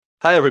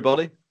Hi,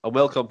 everybody, and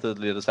welcome to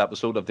the latest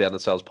episode of the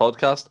Celts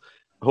podcast.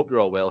 I hope you're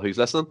all well who's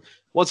listening.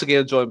 Once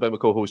again, joined by my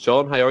co-host,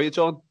 John. How are you,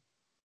 John?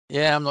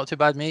 Yeah, I'm not too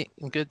bad, mate.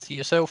 I'm good. To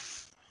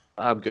yourself?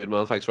 I'm good,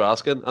 man. Thanks for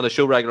asking. And a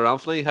show regular,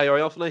 Anthony. How are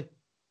you, Anthony?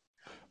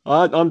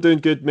 I'm doing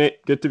good,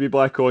 mate. Good to be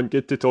back on.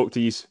 Good to talk to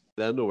you.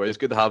 Yeah, no worries.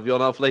 Good to have you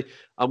on, Anthony.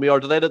 And we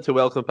are delighted to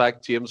welcome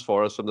back James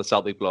Forrest from the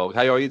CelticBlog.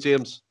 How are you,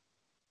 James?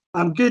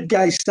 I'm good,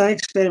 guys.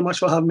 Thanks very much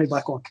for having me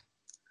back on.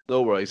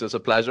 No worries. It's a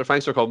pleasure.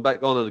 Thanks for coming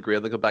back on and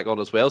agreeing to come back on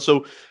as well.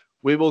 So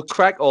we will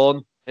crack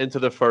on into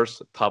the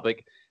first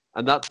topic,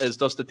 and that is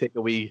just to take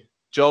a wee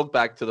jog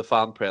back to the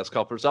fan press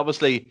conference.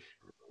 Obviously,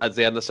 at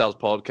the end of the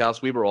Celts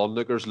podcast, we were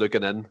onlookers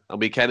looking in, and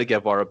we kind of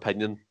give our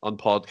opinion on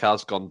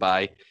podcasts gone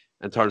by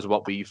in terms of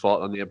what we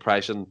thought on the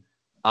impression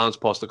Ange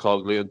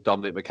Postecoglou and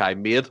Dominic Mackay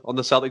made on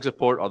the Celtic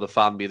support or the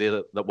fan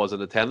media that was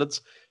in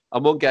attendance.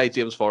 And one guy,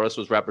 James Forrest,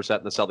 was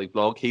representing the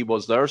CelticBlog. He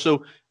was there.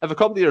 So if I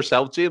come to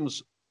yourself,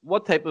 James,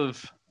 what type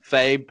of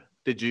vibe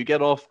did you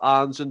get off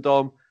Ange and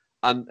Dom?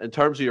 And in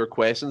terms of your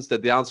questions,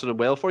 did they answer them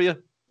well for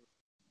you?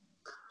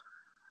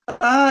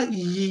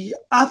 Yeah,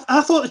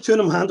 I thought the two of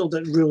them handled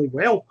it really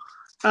well.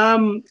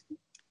 Ange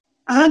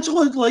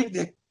looked like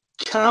the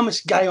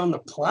calmest guy on the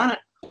planet.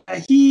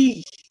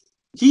 He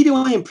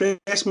really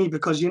impressed me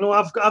because,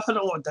 I've had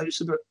a lot of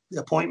doubts about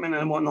the appointment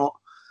and whatnot.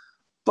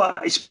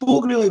 But he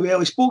spoke really well.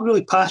 He spoke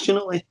really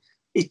passionately.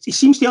 He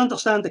seems to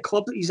understand the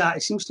club that he's at. He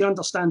seems to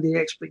understand the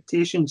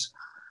expectations.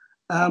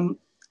 I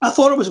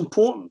thought it was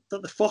important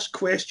that the first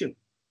question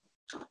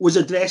was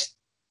addressed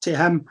to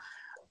him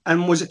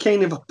and was a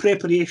kind of a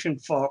preparation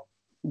for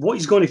what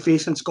he's going to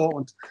face in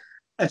Scotland.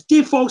 If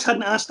Dave Fox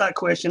hadn't asked that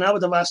question, I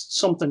would have asked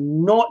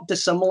something not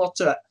dissimilar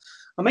to it.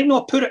 I might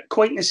not put it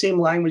quite in the same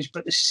language,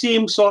 but the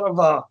same sort of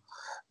a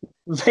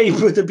vibe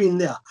would have been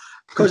there.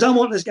 Because I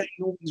want this guy to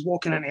know what he's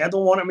walking into. I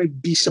don't want him to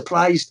be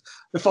surprised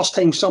the first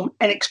time some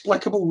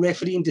inexplicable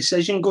refereeing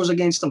decision goes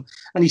against him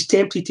and he's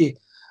tempted to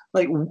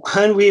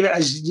hand wave it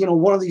as,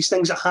 one of these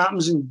things that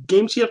happens in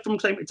games here from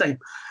time to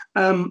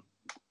time.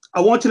 I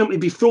wanted him to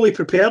be fully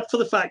prepared for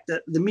the fact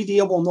that the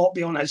media will not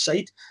be on his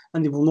side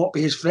and they will not be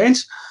his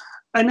friends.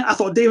 And I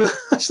thought, David,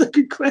 that's a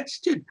good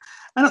question.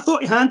 And I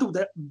thought he handled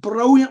it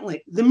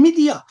brilliantly. The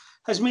media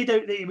has made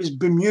out that he was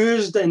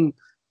bemused and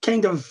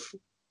kind of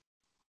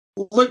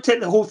looked at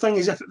the whole thing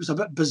as if it was a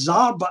bit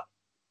bizarre, but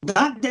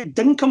that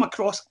didn't come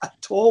across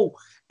at all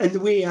in the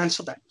way he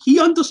answered it. He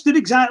understood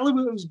exactly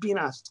what was being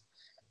asked,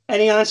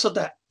 and he answered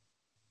it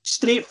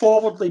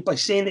straightforwardly by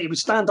saying that he would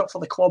stand up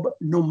for the club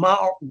no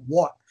matter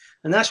what.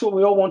 And that's what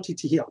we all wanted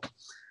to hear.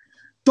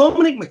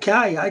 Dominic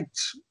Mackay,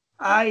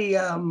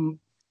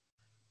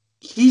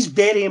 he's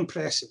very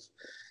impressive.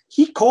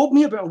 He called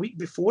me about a week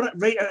before it,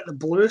 right out of the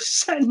blue,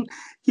 sitting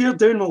here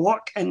doing my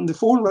work, and the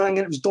phone rang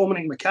and it was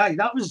Dominic Mackay.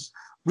 That was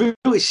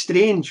really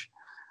strange.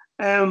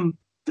 But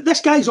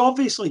this guy's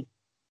obviously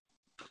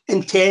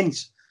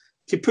intends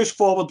to push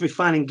forward with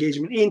fan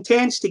engagement. He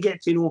intends to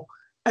get to know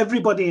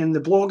everybody in the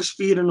blog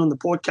sphere and on the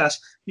podcast.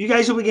 You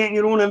guys will be getting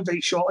your own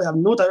invite shortly. I have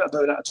no doubt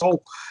about it at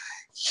all.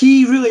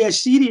 He really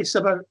is serious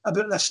about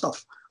this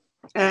stuff.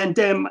 And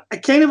the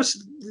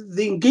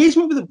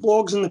engagement with the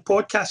blogs and the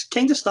podcast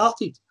kind of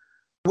started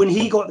when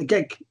he got the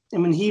gig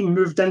and when he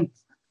moved in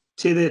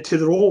to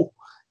the role.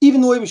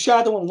 Even though he was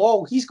shadowing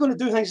Law, he's going to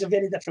do things a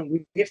very different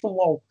way from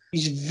Law.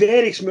 He's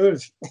very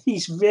smooth.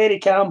 He's very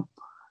calm.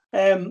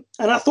 And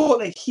I thought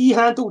that he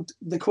handled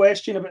the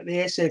question about the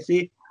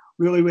SFA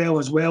really well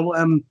as well.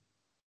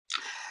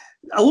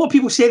 A lot of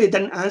people say they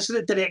didn't answer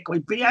it directly,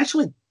 but he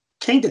actually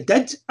kind of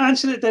did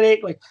answer it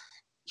directly.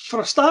 For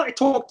a start, he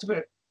talked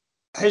about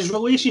his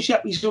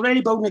relationship. He's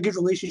already building a good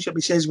relationship,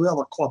 he says, with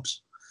other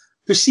clubs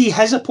who see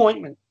his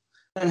appointment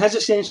and his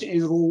ascension to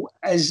the role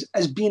as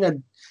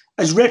being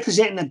as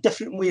representing a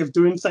different way of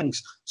doing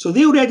things. So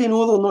they already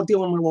know they're not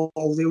dealing with Law.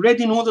 They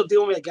already know they're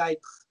dealing with a guy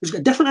who's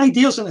got different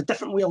ideas and a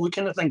different way of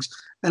looking at things.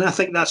 And I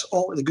think that's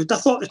all the good. I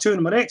thought the two of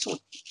them were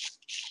excellent.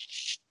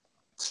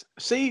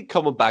 See,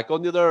 coming back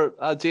on you there,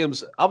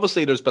 James,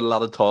 obviously there's been a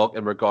lot of talk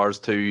in regards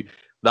to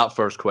that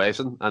first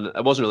question, and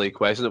it wasn't really a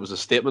question, it was a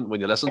statement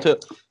when you listen to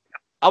it.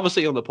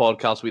 Obviously on the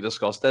podcast we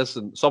discussed this,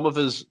 and some of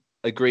us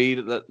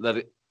agreed that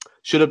it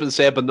should have been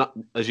said, but not,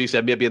 as you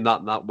said, maybe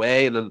not in that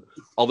way, and then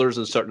others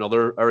in certain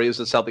other areas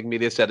of Celtic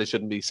media said it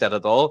shouldn't be said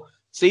at all.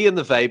 Seeing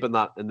the vibe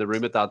in the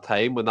room at that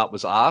time when that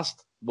was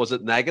asked, was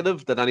it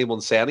negative? Did anyone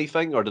say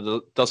anything, or did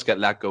it just get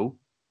let go?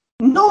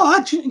 No,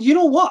 you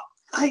know what?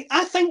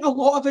 I think a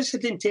lot of us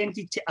had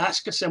intended to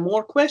ask a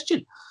similar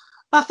question.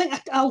 I think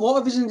a lot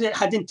of us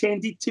had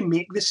intended to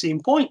make the same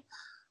point.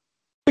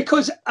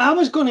 Because I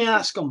was going to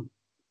ask him,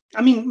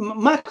 I mean,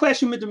 my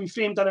question would have been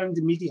framed around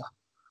the media.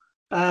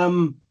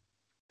 And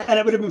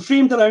it would have been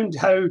framed around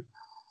how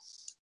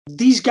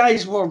these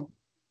guys would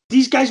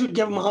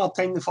give him a hard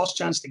time the first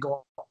chance they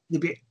got.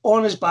 They'd be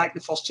on his back the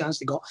first chance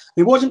they got.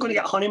 He wasn't going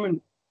to get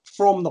honeymoon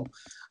from them.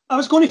 I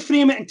was going to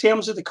frame it in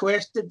terms of the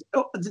question,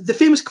 the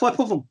famous clip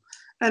of him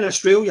in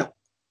Australia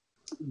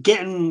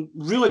getting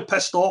really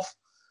pissed off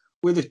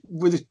with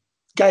the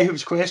guy who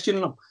was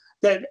questioning him.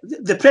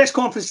 The press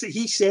conference that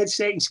he said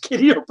set his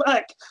career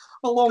back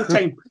a long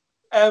time.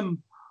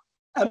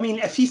 I mean,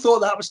 if he thought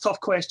that was a tough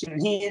question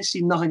and he ain't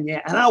seen nothing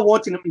yet, and I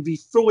wanted him to be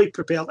fully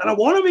prepared, and I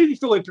want him to be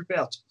fully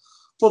prepared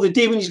for the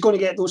day when he's going to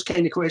get those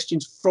kind of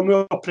questions from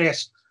our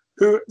press,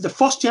 who the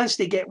first chance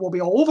they get will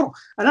be all over him.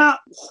 And I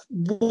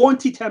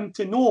wanted him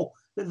to know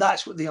that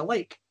that's what they're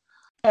like.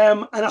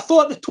 And I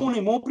thought the Tony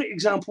Mowbray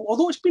example,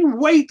 although it's been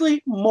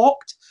widely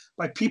mocked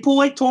by people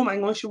like Tom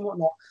English and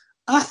whatnot,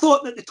 I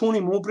thought that the Tony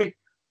Mowbray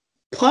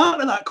part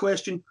of that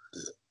question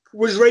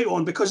was right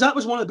on, because that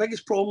was one of the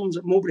biggest problems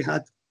that Mowbray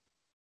had.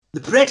 The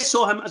press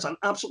saw him as an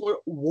absolute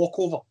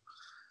walkover.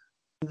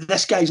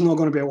 This guy's not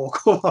going to be a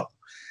walkover.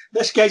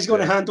 This guy's going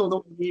to handle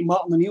them the way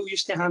Martin O'Neill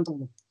used to handle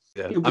them.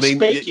 Yeah. He'll be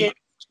speculating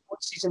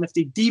one season. If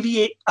they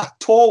deviate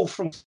at all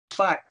from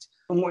fact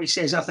from what he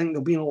says, I think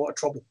they'll be in a lot of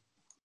trouble.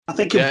 I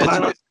think he'll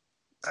ban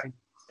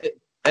it.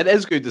 It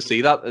is good to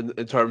see that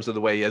in terms of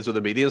the way he is with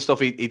the media and stuff.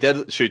 He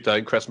did shoot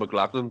down Chris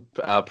McLaughlin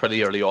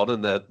pretty early on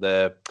in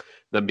the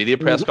media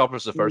press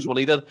conference, the first one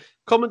he did.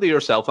 Coming to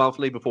yourself,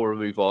 Anthony, before we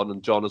move on,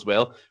 and John as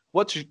well,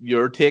 what's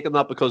your take on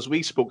that? Because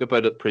we spoke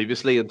about it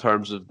previously in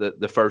terms of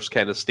the first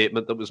kind of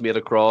statement that was made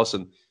across,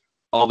 and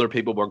other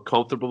people weren't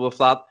comfortable with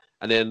that.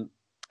 And then,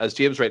 as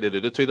James rightly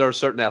alluded to, there are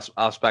certain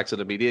aspects of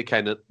the media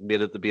kind of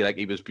made it to be like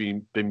he was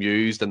being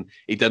bemused and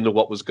he didn't know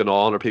what was going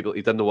on, or he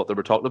didn't know what they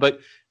were talking about.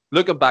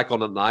 Looking back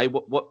on it now,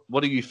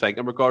 what do you think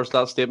in regards to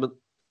that statement?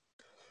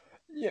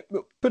 Yeah,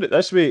 well, put it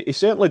this way, he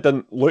certainly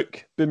didn't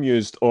look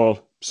bemused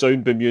or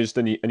sound bemused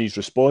in his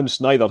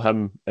response, neither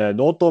him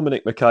nor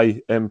Dominic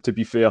Mackay, to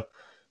be fair.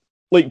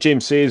 Like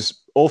James says,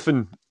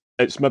 often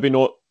it's maybe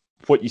not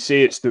what you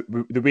say, it's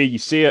the way you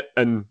say it,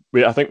 and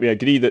I think we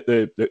agree that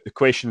the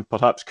question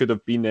perhaps could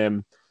have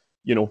been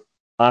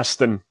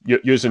asked in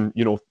using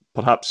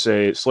perhaps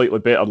slightly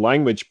better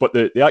language, but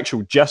the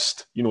actual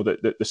gist,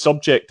 the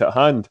subject at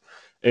hand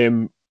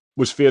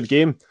was fair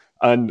game.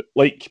 And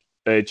like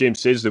James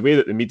says, the way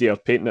that the media are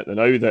painting it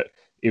now, that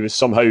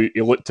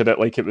he looked at it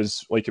like it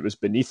was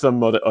beneath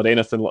him or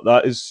anything like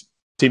that, is,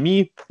 to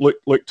me,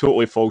 look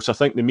totally false. I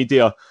think the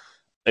media,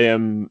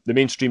 the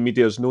mainstream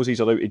media's noses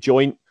are out of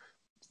joint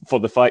for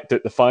the fact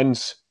that the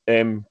fans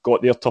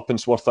got their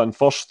tuppence worth in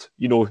first.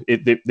 They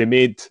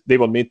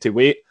were made to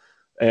wait,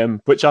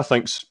 which I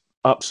think's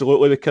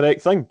absolutely the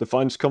correct thing. The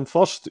fans come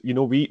first.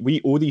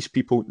 We owe these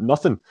people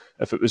nothing.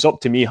 If it was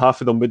up to me,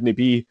 half of them wouldn't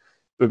be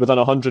within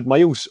 100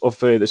 miles of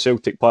the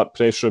Celtic Park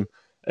press room,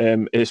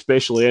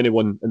 especially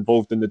anyone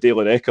involved in the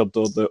Daily Record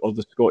or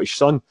the Scottish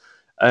Sun.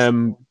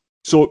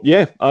 So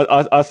yeah,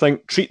 I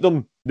think treat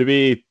them the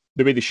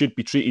way they should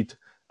be treated.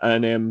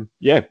 And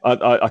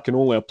I can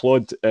only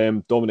applaud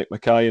Dominic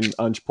Mackay and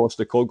Ange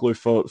Postecoglou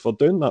for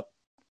doing that.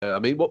 I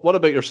mean, what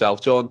about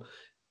yourself, John?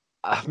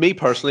 Me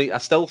personally, I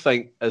still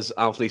think, as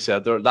Anthony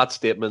said there, that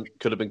statement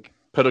could have been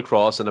put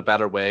across in a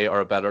better way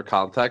or a better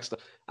context,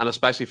 and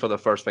especially for the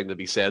first thing to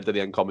be said to the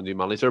incoming new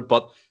manager.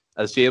 But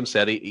as James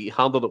said, he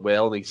handled it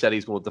well, and he said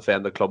he's going to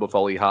defend the club with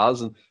all he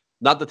has, and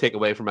not to take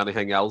away from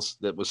anything else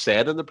that was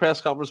said in the press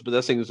conference, but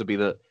this seems to be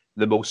the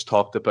most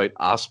talked about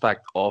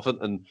aspect of it,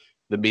 and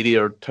the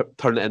media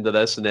turn it into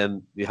this, and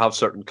then you have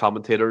certain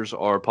commentators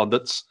or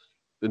pundits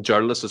and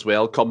journalists as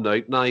well coming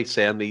out now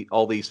saying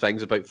all these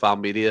things about fan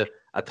media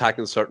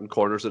attacking certain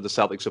corners of the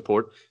Celtic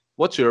support.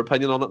 What's your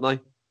opinion on it now?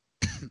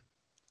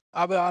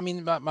 I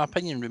mean, my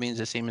opinion remains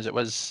the same as it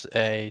was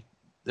the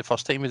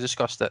first time we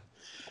discussed it.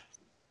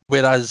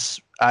 Whereas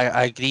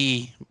I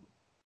agree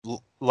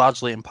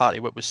largely in part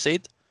of what was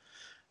said.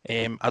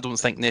 I don't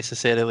think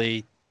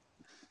necessarily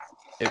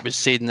it was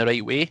said in the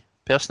right way,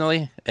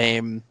 personally.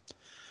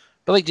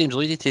 But like James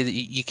alluded to,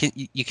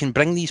 you can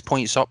bring these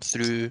points up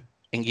through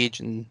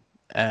engaging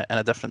in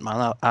a different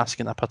manner,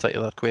 asking a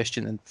particular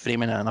question and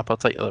framing it in a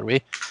particular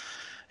way.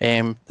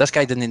 This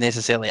guy didn't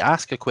necessarily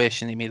ask a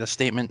question, he made a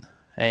statement.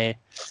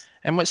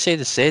 And what's said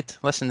is said.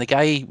 Listen, the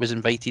guy was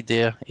invited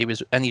there. He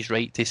was in his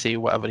right to say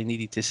whatever he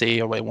needed to say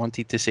or what he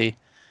wanted to say,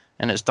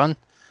 and it's done.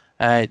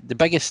 The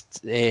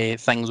biggest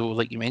thing, though,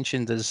 like you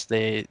mentioned, is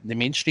the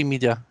mainstream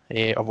media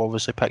have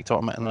obviously picked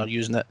up on it and are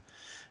using it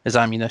as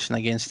ammunition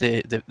against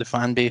the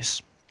fan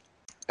base.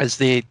 As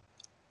they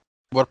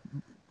were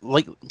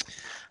like,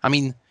 I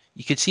mean,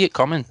 you could see it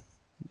coming.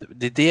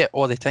 They do it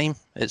all the time.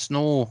 It's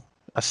no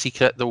a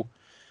secret, though,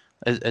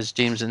 as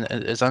James and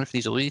as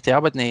Anthony's alluded to. I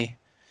wouldn't.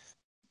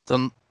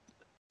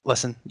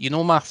 Listen, you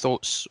know my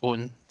thoughts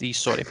on these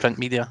sort of print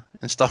media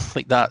and stuff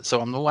like that, so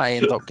I'm not why I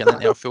end up getting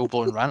into a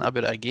full-blown rant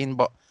about it again,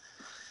 but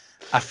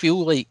I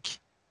feel like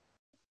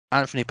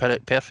Anthony put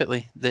it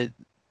perfectly. They're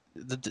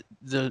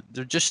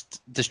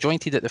just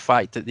disjointed at the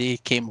fact that they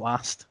came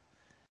last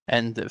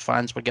and the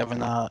fans were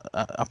given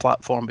a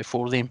platform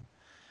before them,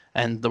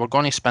 and they were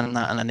going to spin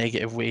that in a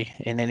negative way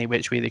in any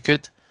which way they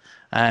could,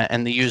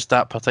 and they used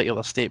that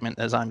particular statement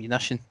as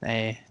ammunition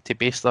to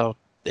base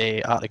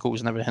their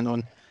articles and everything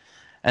on.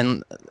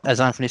 And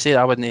as Anthony said,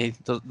 I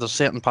wouldn't. There's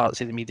certain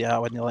parts of the media I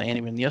wouldn't let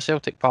anyone near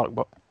Celtic Park.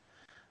 But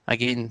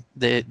again,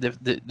 the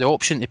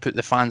option to put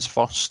the fans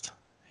first,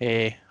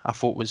 I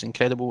thought was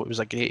incredible. It was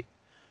a great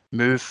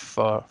move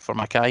for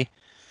Mackay.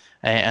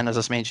 And as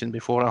I mentioned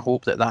before, I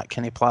hope that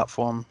kind of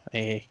platform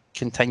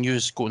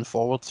continues going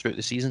forward throughout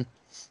the season.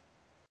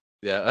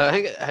 Yeah, I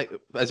think,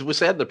 as we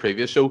said in the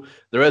previous show,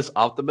 there is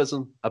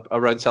optimism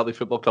around Celtic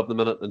Football Club in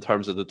the minute in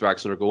terms of the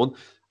direction they're going.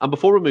 And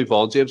before we move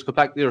on, James, go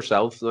back to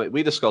yourself.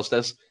 We discussed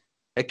this.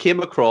 It came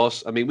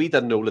across, I mean, we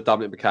didn't know that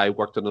Dominic Mackay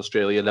worked in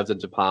Australia, lived in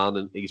Japan,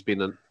 and he's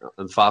been in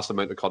vast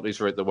amount of countries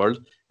throughout the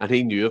world, and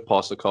he knew of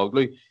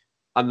Postecoglou.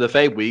 And the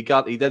vibe we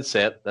got, he did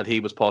say it, that he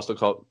was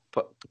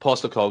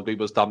Postecoglou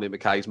was Dominic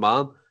Mackay's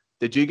man.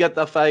 Did you get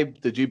that vibe?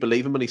 Did you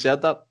believe him when he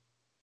said that?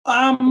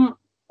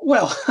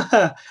 Well,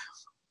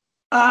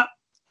 I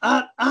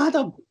had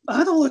a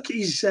look at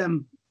his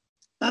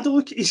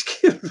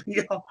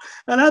career,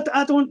 and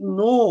I don't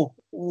know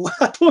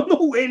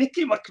when he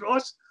came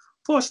across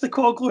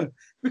Postecoglou,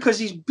 because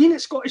he's been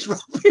at Scottish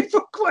Rugby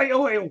for quite a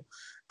while.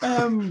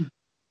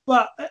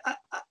 But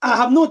I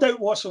have no doubt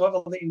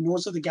whatsoever that he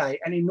knows of the guy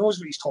and he knows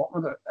what he's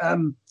talking about.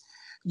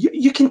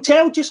 You can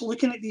tell just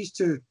looking at these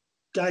two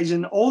guys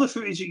and all the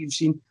footage that you've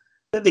seen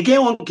that they get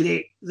on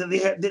great,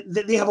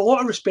 that they have a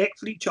lot of respect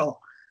for each other.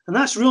 And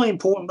that's really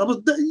important. There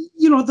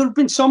have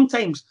been some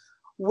times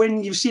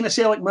when you've seen a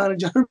Celtic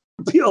manager,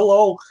 Peter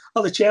Law,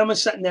 or the chairman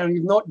sitting there, and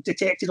you've not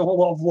detected a whole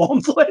lot of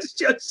warmth, let's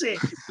just say.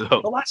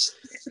 No. Well, that's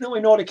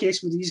definitely not the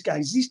case with these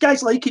guys. These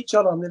guys like each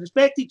other and they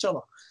respect each other.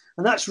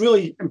 And that's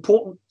really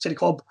important to the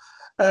club.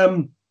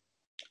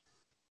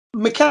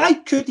 Mackay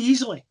could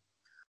easily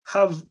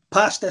have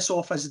passed this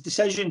off as a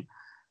decision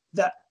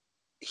that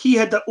he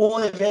had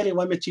only a very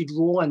limited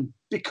role in,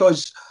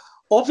 because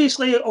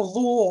obviously,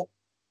 although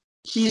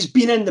he's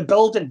been in the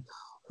building,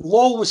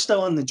 Law was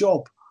still in the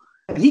job.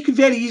 And he could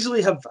very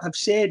easily have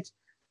said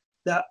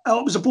that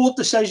it was a board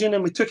decision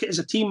and we took it as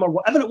a team or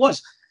whatever it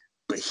was.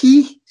 But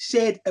he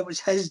said it was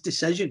his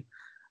decision.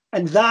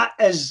 And that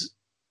is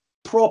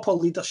proper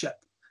leadership.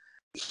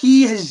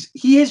 He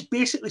has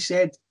basically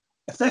said,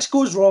 if this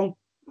goes wrong,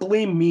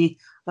 blame me.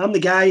 I'm the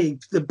guy,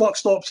 the buck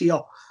stops here.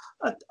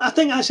 I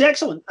think that's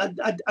excellent.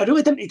 I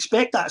really didn't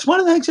expect that. It's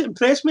one of the things that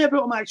impressed me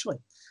about him, actually.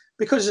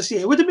 Because, as I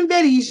say, it would have been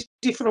very easy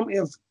for him to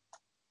have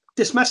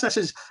dismissed this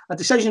as a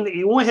decision that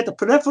he only had a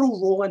peripheral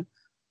role in.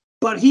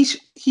 But he's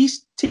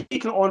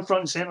taken it on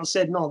front and centre and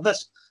said, no,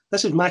 this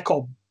is my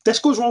call. This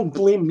goes wrong,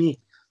 blame me.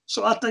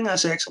 So I think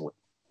that's excellent.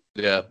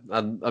 Yeah,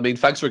 and I mean,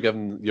 thanks for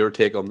giving your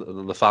take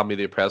on the fan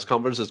media press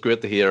conference. It's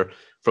great to hear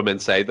from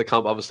inside the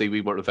camp. Obviously, we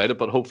weren't invited,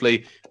 but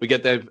hopefully we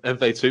get the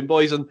invite soon,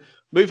 boys. And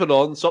moving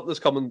on, something that's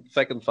coming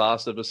thick and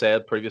fast, as I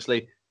said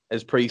previously,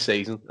 is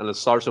pre-season, and it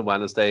starts on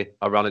Wednesday,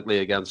 ironically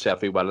against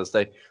Sheffield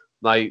Wednesday.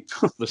 Now,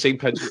 we've seen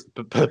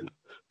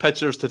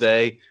pictures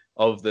today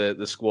of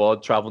the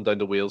squad travelling down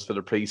to Wales for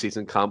the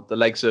pre-season camp. The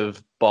likes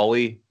of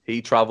Bolly,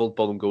 he travelled,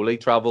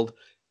 Bolingoli travelled,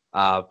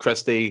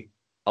 Christie,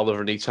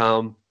 Oliver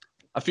Neacham,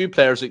 a few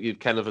players that you've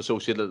kind of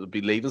associated that would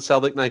be leaving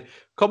Celtic. Now,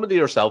 coming to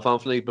yourself,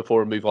 Anthony,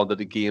 before we move on to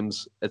the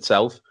games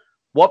itself,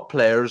 what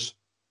players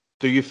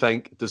do you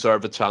think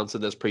deserve a chance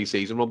in this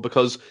pre-season run?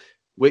 Because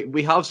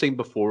we have seen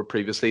before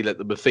previously that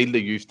they would field the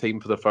youth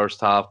team for the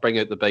first half, bring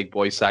out the big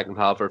boys second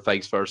half, or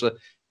vice versa.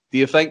 Do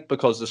you think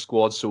because the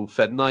squad's so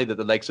thin now that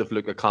the likes of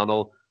Luke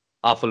O'Connell,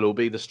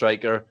 Afalobi, the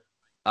striker,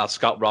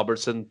 Scott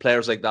Robertson,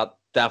 players like that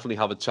definitely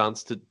have a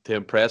chance to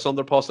impress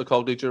under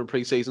Postecoglou during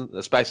pre-season,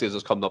 especially as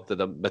it's coming up to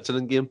the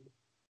Michelin game?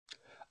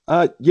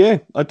 Yeah,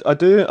 I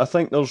do. I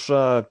think there's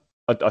a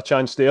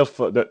chance there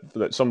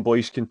that some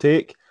boys can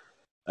take.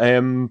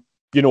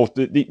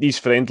 These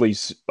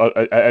friendlies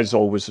is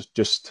always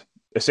just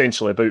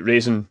essentially about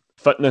raising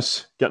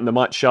fitness, getting the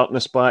match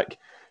sharpness back.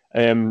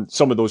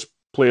 Some of those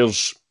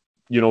players,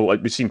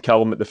 like we've seen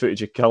Callum at the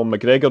footage of Callum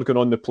McGregor going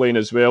on the plane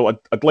as well.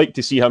 I'd like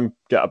to see him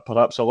get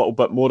perhaps a little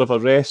bit more of a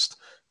rest,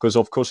 because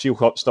of course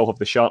he'll still have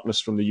the sharpness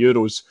from the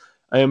Euros.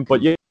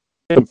 But yeah,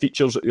 some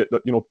features,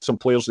 some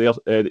players there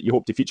that you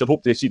hope to feature.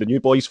 Hope to see the new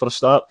boys for a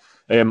start.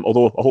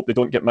 Although I hope they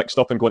don't get mixed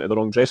up and go into the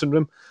wrong dressing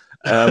room.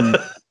 And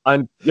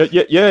and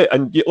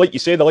like you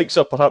said, the likes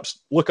of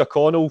perhaps Luke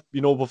O'Connell.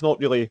 We've not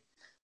really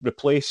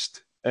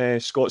replaced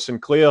Scott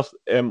Sinclair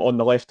on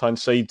the left-hand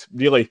side,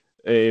 really.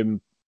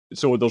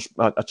 So there's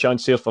a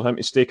chance here for him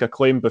to stake a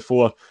claim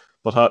before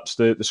perhaps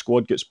the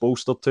squad gets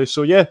bolstered too.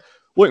 So yeah,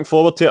 looking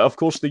forward to it. Of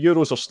course, the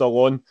Euros are still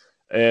on,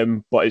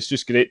 but it's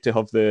just great to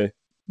have the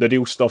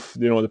real stuff,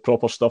 the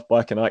proper stuff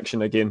back in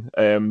action again.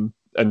 And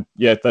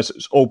yeah, this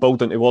is all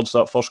building towards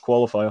that first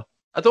qualifier.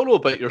 I don't know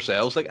about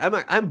yourselves. Like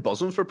I'm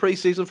buzzing for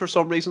pre-season for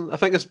some reason. I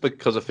think it's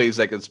because it feels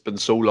like it's been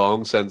so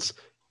long since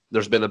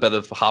there's been a bit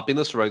of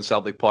happiness around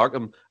Celtic Park.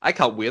 And I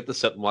can't wait to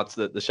sit and watch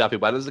the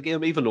Sheffield Wednesday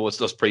game, even though it's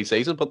just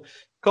pre-season. But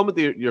coming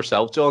to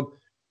yourself, John,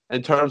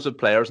 in terms of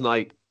players now,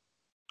 I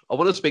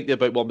want to speak to you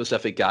about one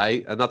specific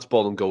guy, and that's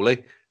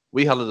Bolingoli.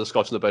 We had a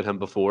discussion about him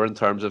before in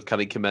terms of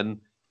can he come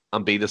in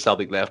and be the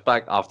Celtic left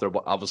back after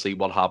obviously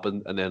what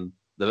happened, and then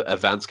the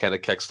events kind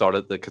of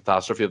kick-started the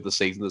catastrophe of the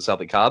season that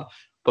Celtic had.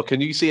 But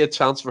can you see a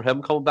chance for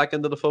him coming back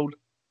into the fold?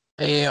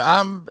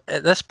 I'm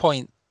at this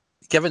point,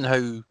 given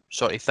how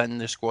sort of thin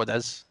the squad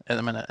is at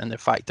the minute, and the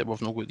fact that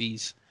we've not got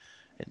these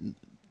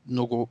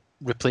no go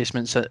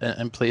replacements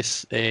in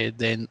place,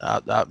 then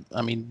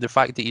I mean the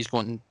fact that he's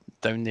going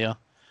down there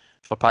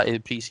for part of the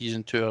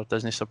pre-season tour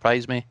doesn't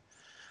surprise me.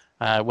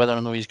 Whether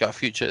or not he's got a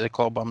future at the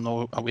club, I'm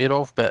not aware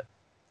of. But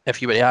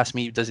if you were to ask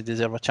me, does he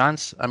deserve a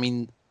chance? I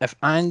mean,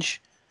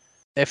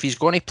 if he's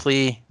going to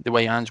play the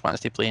way Ange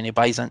wants to play and he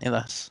buys into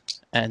this,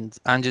 and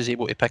Ange is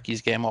able to pick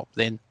his game up,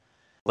 then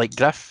like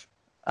Griff,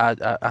 I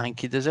think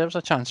he deserves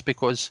a chance,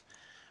 because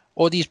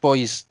all these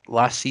boys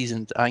last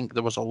season, I think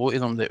there was a lot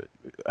of them that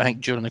I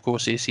think during the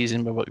course of the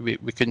season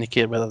we couldn't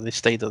care whether they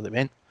stayed or they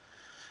went.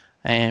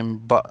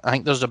 But I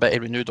think there's a bit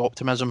of renewed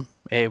optimism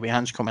with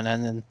Ange coming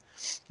in and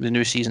the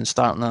new season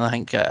starting, and I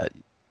think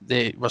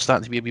we're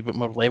starting to be a wee bit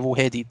more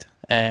level-headed.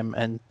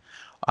 And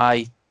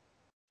the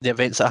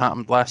events that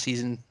happened last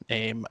season,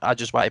 I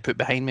just want to put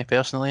behind me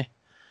personally.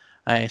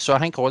 So I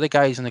think all the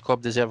guys in the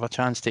club deserve a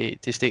chance to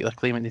stake their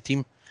claim in the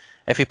team.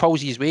 If he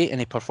pulls his weight and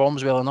he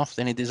performs well enough,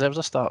 then he deserves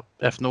a start.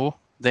 If no,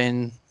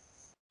 then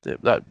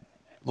let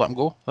him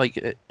go. Like,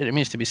 it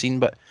remains to be seen.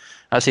 But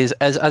I say,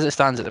 as it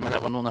stands at the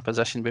minute, we're not in a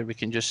position where we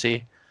can just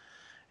say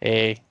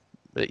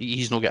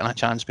he's not getting a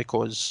chance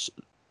because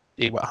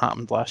of what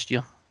happened last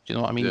year. Do you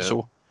know what I mean? Yeah.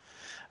 So,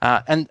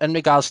 and in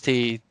regards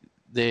to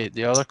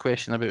the other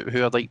question about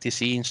who I'd like to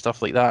see and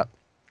stuff like that,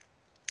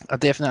 I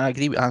definitely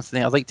agree with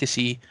Anthony. I'd like to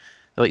see,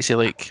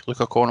 like Luke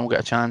O'Connell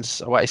get a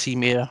chance. I want to see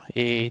Mayor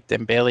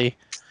Dembele.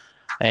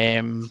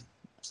 I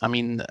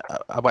mean,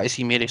 I want to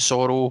see Mary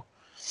Sorrow.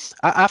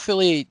 I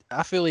fully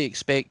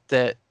expect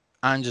that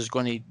Ange is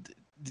going to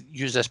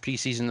use this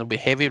pre-season. There'll be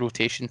heavy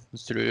rotation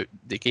through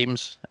the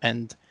games,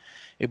 and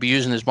he'll be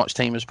using as much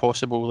time as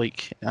possible,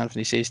 like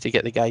Anthony says, to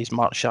get the guys'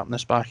 mark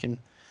sharpness back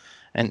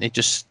and to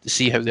just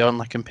see how they are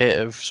in a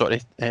competitive sort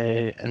of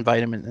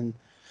environment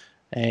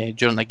and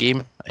during the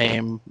game.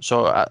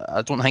 So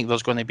I don't think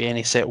there's going to be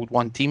any settled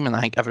one team, and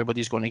I think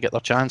everybody's going to get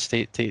their chance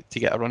to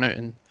get a run out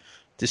and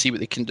to see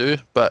what they can do.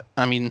 But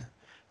I mean,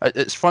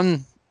 it's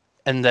fun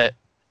in that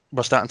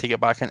we're starting to get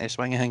back into the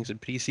swing of things in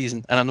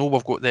pre-season, and I know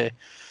we've got the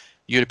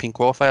European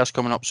qualifiers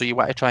coming up, so you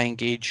want to try and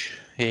gauge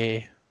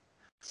who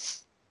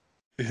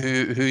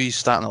his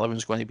starting 11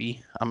 is going to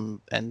be,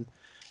 and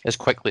as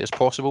quickly as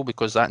possible,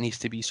 because that needs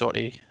to be sort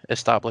of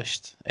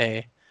established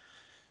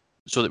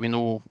so that we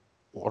know,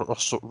 or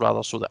so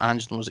that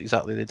Ange knows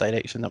exactly the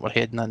direction that we're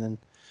heading in.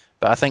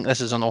 But I think this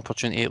is an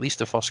opportunity, at least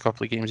the first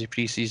couple of games of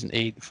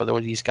pre-season, for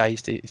all these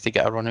guys to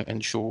get a run out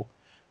and show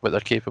what they're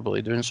capable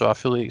of doing. So I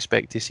fully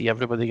expect to see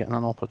everybody getting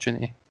an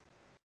opportunity.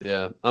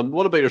 Yeah.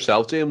 What about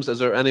yourself, James? Is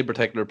there any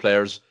particular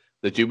players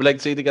that you would like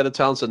to see to get a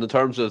chance? And in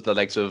terms of the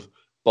likes of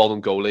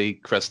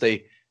Bolingoli,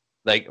 Christie,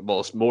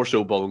 more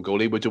so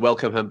Bolingoli, would you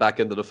welcome him back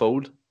into the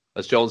fold?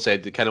 As John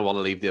said, you kind of want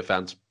to leave the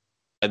offence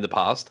in the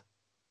past.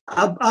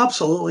 I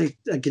absolutely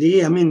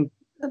agree. I mean,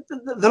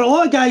 there are a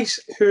lot of guys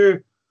who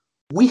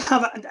we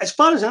haven't, as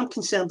far as I'm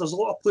concerned, there's a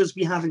lot of players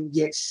we haven't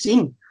yet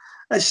seen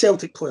as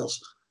Celtic players.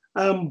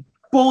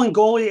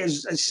 Bolingoli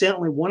is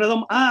certainly one of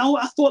them.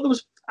 I thought there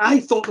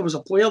was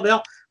a player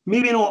there,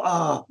 maybe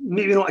not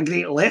a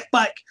great left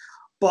back,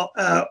 but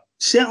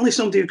certainly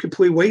somebody who could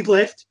play wide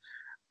left.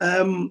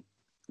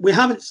 We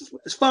haven't,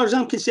 as far as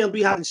I'm concerned,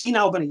 we haven't seen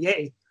Alban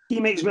Ajeti. He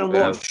might as well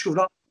not have showed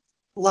up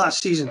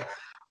last season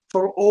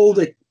for all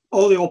the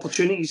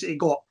opportunities that he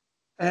got.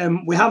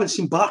 We haven't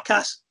seen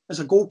Barkas as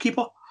a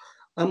goalkeeper.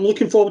 I'm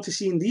looking forward to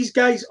seeing these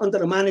guys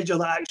under a manager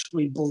that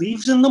actually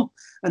believes in them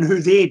and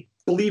who they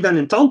believe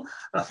in turn.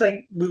 I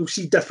think we'll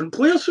see different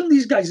players from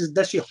these guys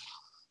this year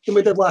than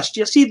we did last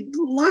year. See,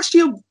 last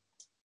year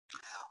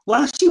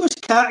was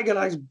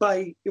characterised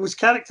by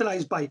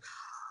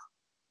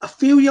a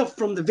failure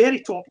from the very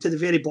top to the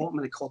very bottom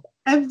of the club.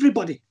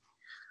 Everybody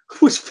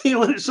was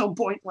failing at some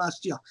point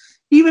last year.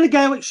 Even a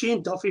guy like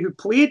Shane Duffy, who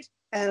played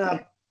in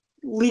a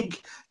league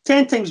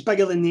 10 times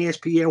bigger than the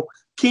SPL,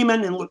 came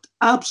in and looked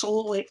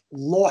absolutely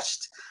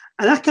lost.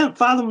 And I can't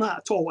fathom that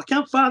at all. I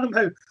can't fathom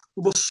how there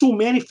were so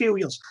many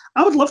failures.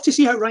 I would love to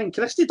see how Ryan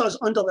Christie does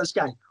under this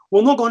guy.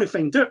 We're not going to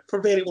find out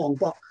for very long,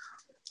 but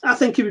I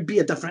think it would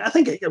be I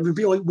think it would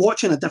be like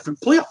watching a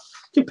different player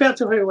compared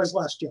to who he was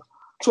last year.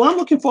 So I'm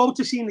looking forward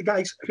to seeing the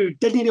guys who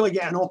didn't really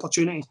get an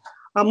opportunity.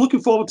 I'm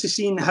looking forward to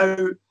seeing how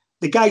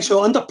the guys who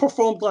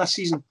underperformed last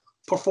season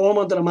perform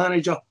under a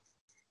manager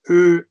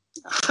who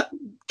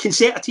can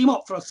set a team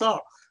up for a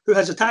start, who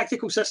has a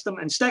tactical system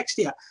and sticks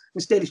to it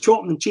instead of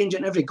chopping and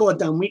changing every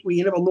goddamn week where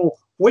you never know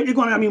what you're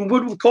going to... I mean,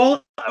 what do we call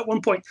it at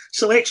one point?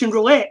 Selection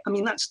roulette. I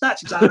mean, that's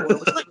exactly what it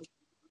was like.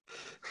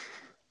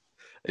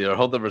 You're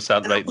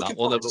 100% right in that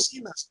one.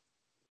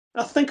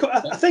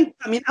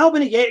 I mean,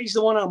 Alban Ajeti is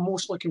the one I'm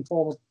most looking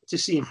forward to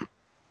seeing,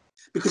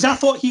 because I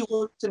thought he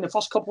looked in the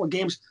first couple of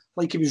games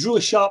like he was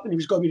really sharp and he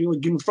was going to be really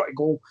good in front of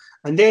goal,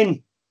 and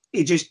then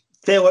he just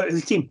fell out of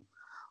the team.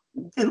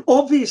 And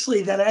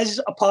obviously there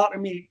is a part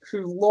of me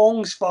who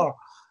longs for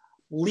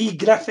Lee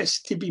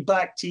Griffiths to be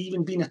back to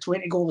even being a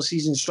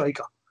 20-goal-a-season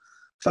striker.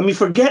 I mean,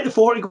 forget the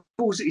 40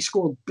 goals that he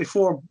scored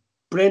before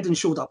Brendan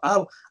showed up.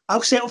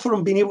 I'll settle for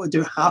him being able to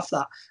do half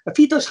that. If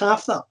he does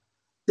half that,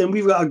 then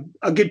we've got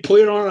a good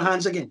player on our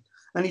hands again,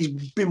 and he's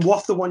been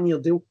worth the 1-year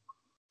deal.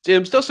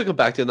 James, just to come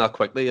back to that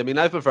quickly, I mean,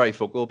 I've been very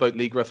vocal about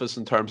Lee Griffiths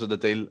in terms of the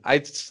deal. I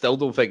still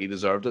don't think he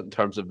deserved it in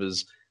terms of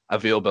his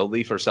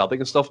availability for Celtic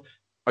and stuff.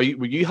 Were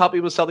you happy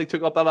when Celtic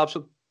took up that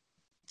option?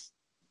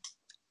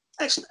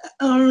 That's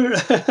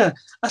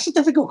a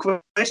difficult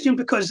question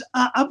because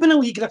I've been a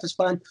Lee Griffiths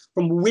fan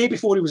from way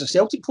before he was a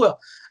Celtic player.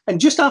 And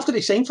just after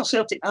he signed for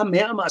Celtic, I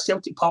met him at a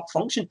Celtic Park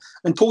function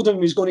and told him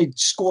he was going to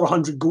score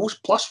 100 goals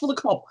plus for the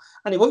club.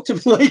 And he looked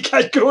at me like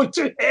I'd grown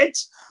two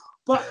heads.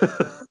 But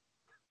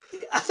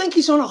I think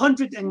he's on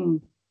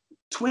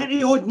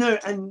 120 odd now.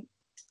 And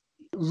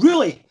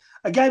really,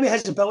 a guy with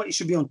his ability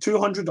should be on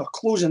 200 or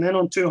closing in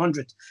on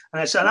 200.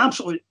 And it's an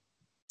absolute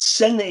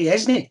sin that he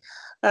isn't.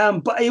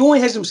 But he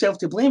only has himself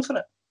to blame for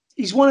it.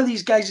 He's one of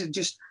these guys that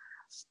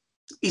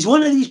he's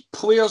one of these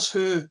players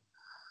who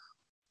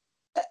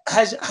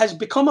has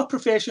become a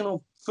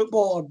professional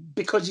footballer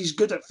because he's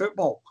good at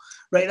football.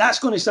 Right? That's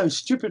going to sound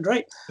stupid,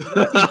 right?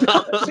 He's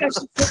become a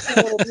professional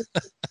footballer.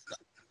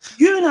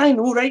 You and I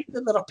know, right,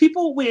 that there are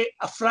people with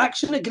a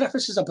fraction of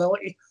Griffiths'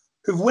 ability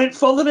who've went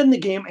further in the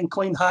game and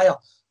climbed higher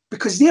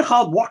because they're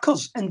hard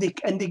workers and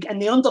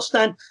they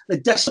understand the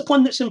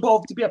discipline that's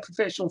involved to be a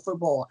professional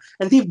footballer,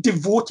 and they've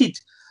devoted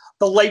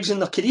their lives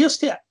and their careers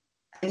to it.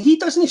 And he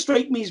doesn't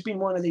strike me as being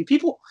one of the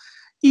people.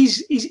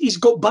 He's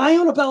got by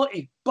on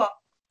ability, but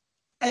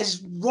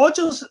as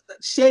Rodgers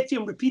said to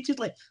him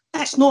repeatedly,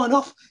 that's not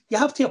enough. You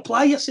have to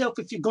apply yourself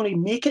if you're going to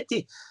make it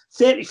to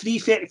 33,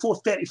 34,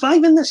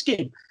 35 in this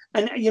game.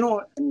 And,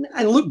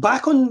 and look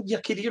back on your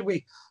career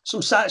with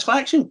some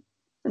satisfaction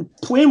and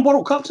playing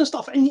World Cups and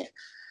stuff. And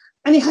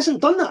he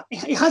hasn't done that.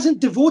 He hasn't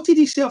devoted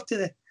himself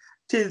to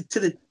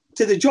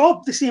the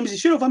job the same as he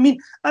should have. I mean,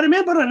 I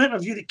remember an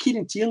interview that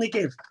Kieran Tierney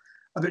gave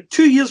about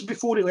 2 years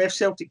before he left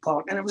Celtic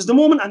Park, and it was the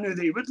moment I knew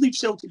that he would leave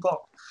Celtic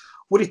Park,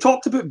 where he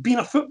talked about being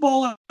a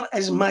footballer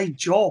is my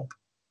job.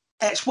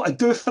 It's what I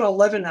do for a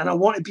living, and I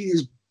want to be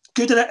as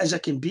good at it as I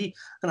can be.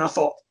 And I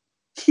thought,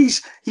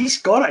 he's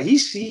got it.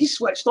 He's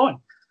switched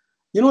on.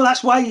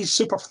 That's why he's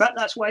super fit.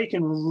 That's why he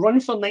can run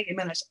for 90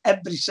 minutes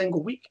every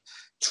single week.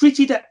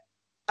 Treated it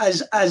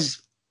as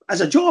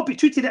a job. He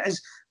treated it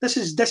as this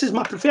is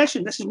my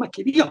profession. This is my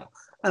career,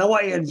 and I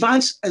want to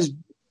advance as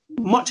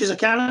much as I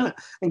can.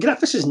 And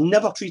Griffiths has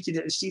never treated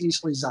it as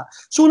seriously as that.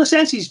 So in a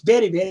sense, he's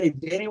very, very,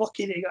 very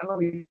lucky to get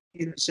another year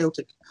at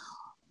Celtic.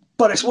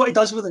 But it's what he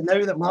does with it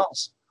now that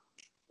matters.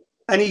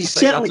 And he's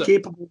certainly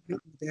capable of doing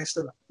the best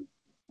of it.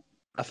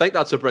 I think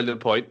that's a brilliant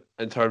point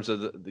in terms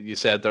of you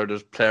said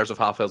there's players of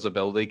half his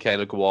ability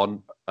kind of go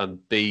on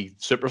and be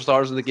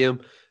superstars in the game,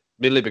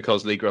 mainly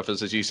because Lee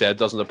Griffiths, as you said,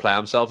 doesn't apply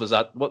himself. Is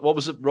that what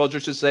was it?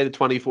 Rodgers should say the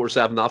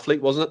 24/7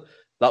 athlete, wasn't it?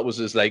 That was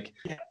his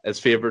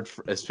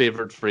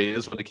favorite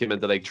phrase when he came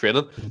into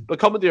training. But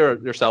coming to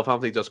yourself,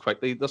 Anthony, just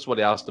quickly, this is what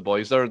he asked the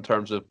boys there in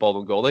terms of ball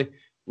and goalie.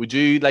 Would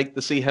you like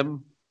to see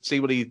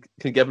what he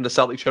can give in the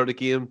Celtic shirt a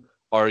game,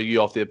 or are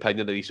you of the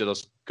opinion that he should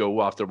just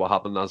go after what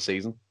happened last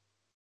season?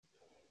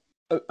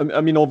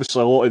 I mean,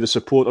 obviously, a lot of the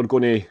support are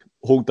going to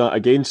hold that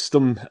against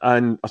them,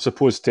 and I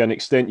suppose to an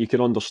extent you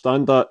can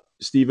understand that,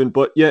 Stephen.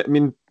 But yeah, I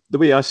mean, the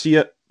way I see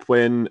it,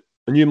 when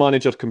a new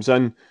manager comes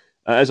in,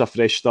 it is a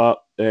fresh start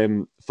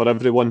for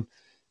everyone.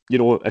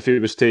 If he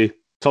was to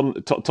turn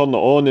it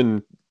on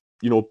and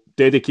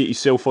dedicate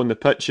himself on the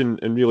pitch and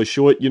really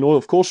show it,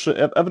 of course,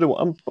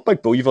 everyone. I'm a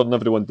big believer in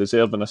everyone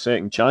deserving a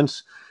second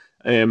chance.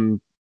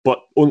 But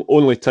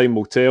only time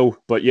will tell.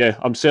 But yeah,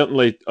 I'm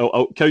certainly.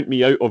 I'll count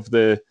me out of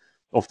the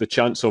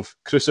chance of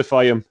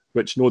crucify him,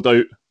 which no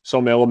doubt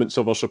some elements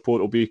of our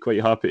support will be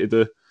quite happy to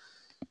do.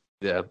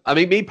 Yeah, I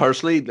mean, me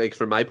personally,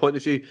 from my point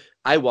of view,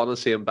 I want to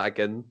see him back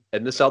in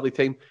the Celtic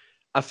team.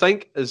 I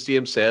think, as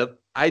James said,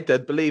 I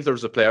did believe there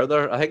was a player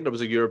there. I think there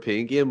was a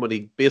European game when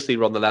he basically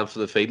run the length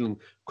of the field and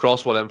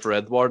crossed one in for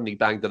Edward and he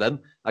banged it in.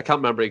 I can't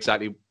remember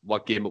exactly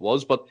what game it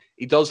was, but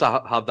he does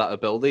have that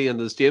ability.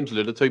 And as James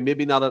alluded to,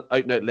 maybe not an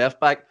out-and-out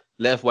left back,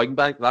 left wing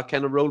back, that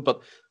kind of role.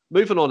 But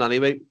moving on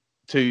anyway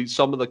to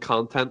some of the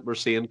content we're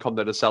seeing come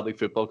out of Celtic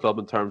Football Club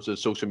in terms of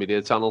social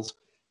media channels.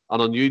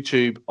 And on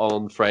YouTube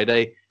on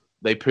Friday,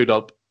 they put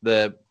up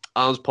the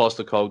Ange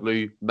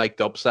Postecoglou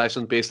mic'd up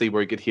session, basically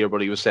where you could hear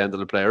what he was saying to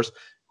the players.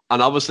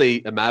 And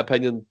obviously, in my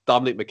opinion,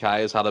 Dominic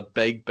Mackay has had a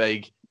big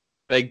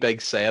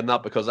say in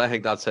that, because I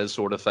think that's his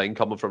sort of thing,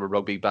 coming from a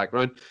rugby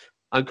background.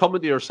 And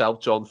coming to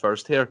yourself, John,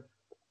 first here,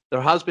 there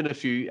has been a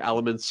few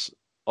elements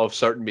of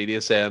certain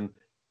media saying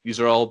these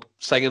are all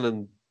singing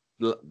and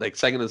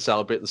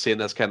celebrating, seeing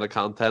this kind of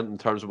content in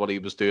terms of what he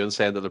was doing,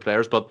 saying to the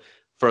players. But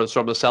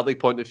from a Celtic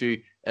point of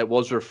view, it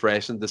was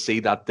refreshing to see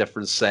that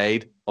different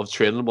side of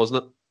training,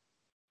 wasn't it?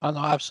 Oh, no,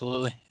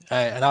 absolutely.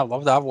 And I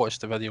loved it. I've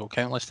watched the video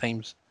countless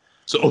times.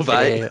 So have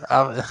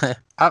I.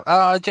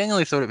 I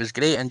genuinely thought it was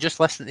great. And just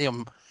listening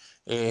to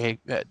him,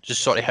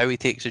 just sort of how he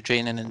takes the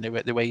training and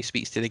the way he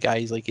speaks to the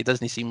guys, he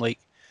doesn't seem like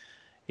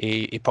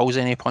he pulls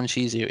any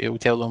punches. He'll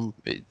tell them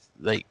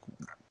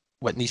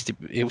what needs to.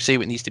 He'll say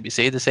what needs to be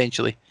said,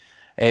 essentially.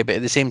 But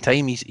at the same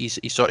time, he's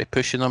sort of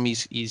pushing them.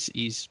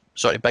 He's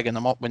sort of bigging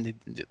them up when the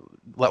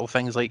little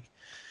things like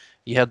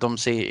you heard them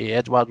say to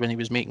Edward when he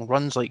was making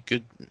runs,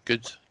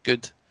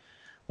 good.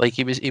 Like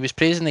he was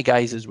praising the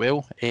guys as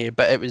well,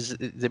 but it was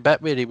the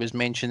bit where he was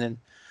mentioning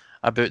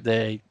about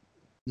the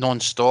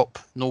non-stop,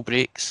 no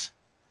breaks,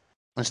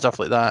 and stuff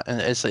like that.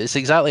 And it's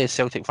exactly as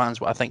Celtic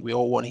fans what I think we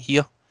all want to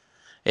hear,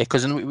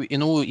 because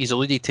he's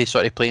alluded to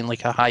sort of playing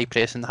like a high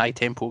pressing, high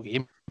tempo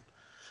game,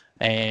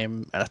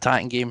 an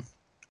attacking game,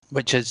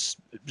 which is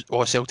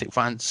all Celtic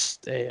fans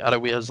are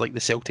aware is like the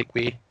Celtic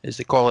way, as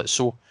they call it.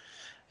 So.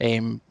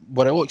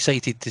 We're all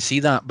excited to see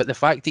that, but the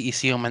fact that you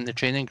see him in the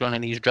training ground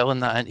and he's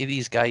drilling that into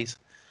these guys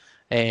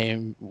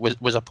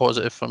was a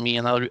positive for me,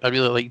 and I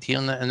really liked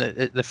hearing it. And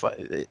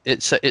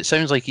it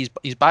sounds like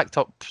he's backed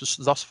up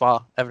thus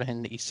far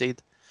everything that he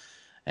said,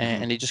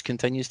 and he just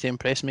continues to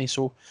impress me.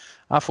 So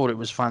I thought it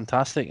was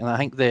fantastic, and I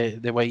think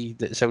the way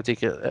that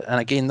Celtic, and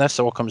again this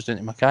all comes down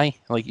to Mackay,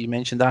 like you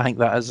mentioned. I think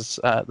that's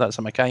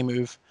a Mackay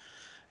move,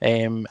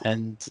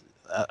 and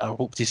I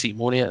hope to see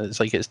more of it. It's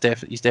like he's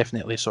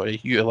definitely sort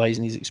of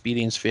utilising his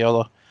experience for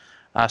other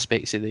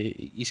aspects of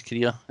his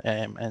career,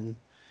 and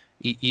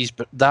he's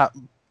that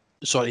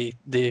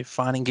the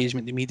fan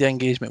engagement, the media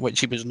engagement,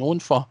 which he was known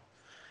for,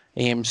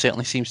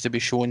 certainly seems to be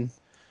showing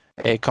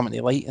coming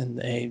to light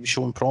and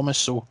showing promise.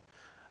 So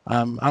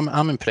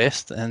I'm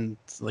impressed, and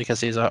like I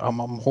say, I'm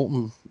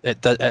hoping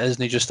it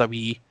isn't just a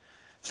wee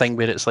thing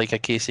where it's like a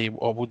case of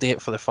we'll do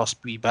it for the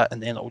first wee bit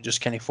and then it'll just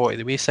kind of fall to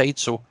the wayside.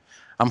 So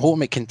I'm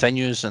hoping it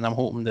continues, and I'm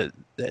hoping that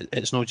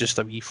it's not just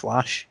a wee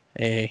flash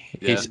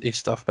his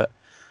stuff. But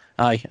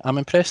I'm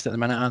impressed at the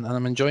minute, and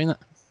I'm enjoying it.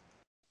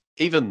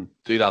 Even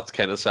do that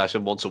kind of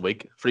session once a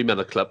week,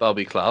 3-minute clip, that'll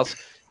be class.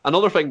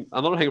 Another thing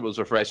that was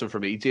refreshing for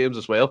me, James,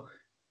 as well.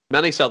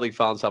 Many Celtic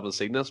fans haven't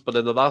seen this, but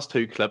in the last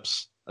two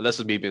clips, and this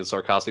is me being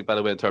sarcastic, by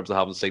the way, in terms of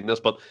haven't seen this,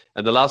 but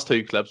in the last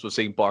two clips, we've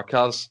seen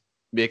Barkas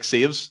make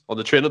saves on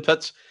the training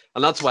pitch,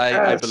 and that's why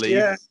I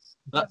believe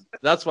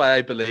that's why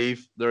I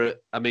believe there.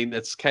 I mean,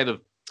 it's kind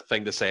of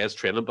thing to say as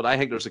training, but I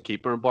think there's a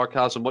keeper in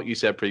Barkas, and what you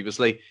said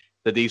previously,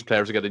 that these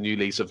players are getting a new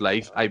lease of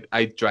life.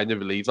 I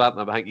genuinely believe that,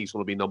 and I think he's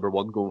going to be number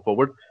one going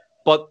forward.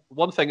 But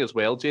one thing as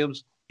well,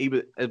 James,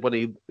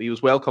 when he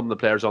was welcoming the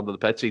players onto the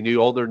pitch, he knew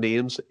all their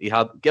names. He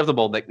had given them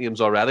all nicknames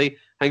already.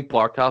 I think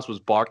Barkas was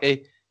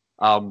Barky,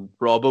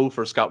 Robbo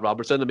for Scott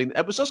Robertson. I mean,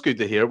 it was just good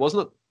to hear,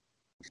 wasn't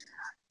it?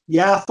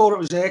 Yeah, I thought it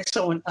was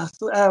excellent.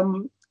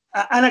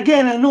 And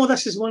again, I know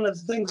this is one of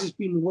the things that's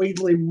been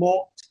widely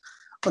mocked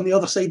on the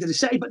other side of the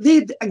city, but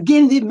they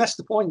missed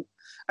the point.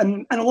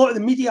 And a lot of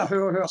the media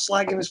who are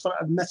slagging us for it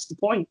have missed the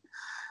point.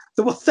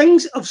 There were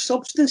things of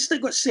substance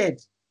that got said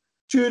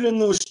during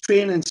those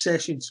training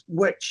sessions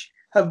which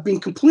have been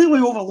completely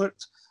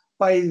overlooked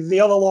by the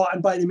other lot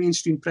and by the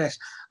mainstream press.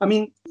 I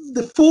mean,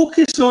 the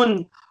focus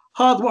on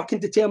hard work and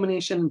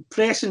determination and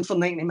pressing for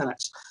 90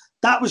 minutes,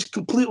 that was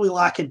completely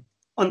lacking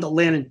under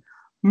Lennon.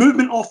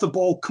 Movement off the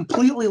ball,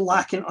 completely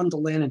lacking under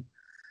Lennon.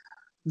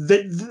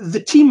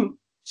 The team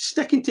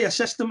sticking to a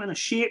system and a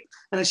shape,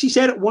 and as he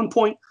said at one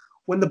point,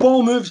 when the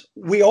ball moves,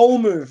 we all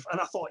move. And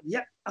I thought,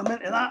 yep, I'm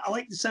into that. I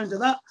like the sound of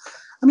that.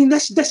 I mean,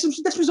 this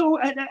was all,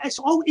 it's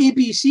all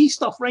ABC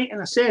stuff, right, in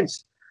a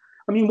sense.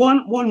 I mean,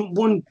 one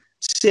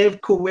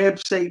Sevco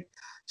website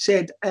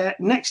said,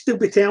 next they'll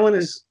be telling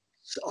us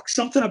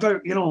something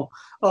about,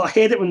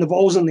 head it when the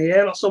ball's in the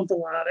air or something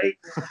like that,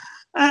 right?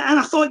 And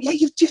I thought, yeah,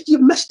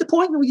 you've missed the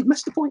point. No, you've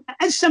missed the point.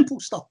 It is simple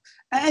stuff.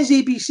 It is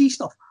ABC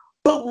stuff.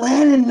 But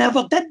Lennon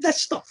never did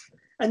this stuff.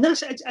 And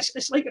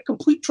it's like a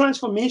complete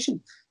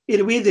transformation in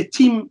the way the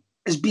team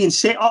is being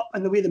set up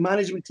and the way the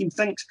management team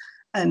thinks.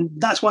 And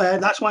that's why I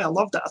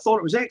loved it. I thought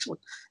it was excellent.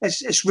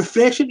 It's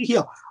refreshing to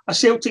hear a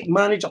Celtic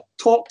manager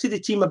talk to the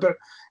team about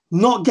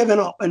not giving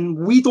up, and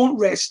we don't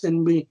rest,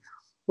 and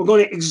we're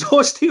going to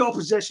exhaust the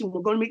opposition.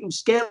 We're going to make them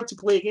scared to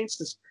play against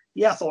us.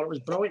 Yeah, I thought it was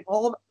brilliant,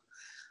 all of it.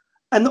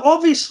 And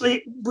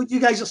obviously, what you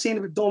guys are saying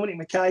about Dominic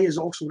Mackay is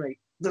also right.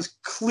 There's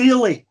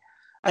clearly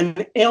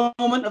an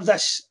element of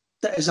this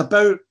that is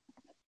about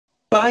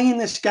buying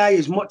this guy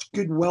as much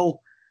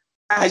goodwill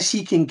as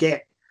he can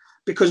get.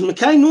 Because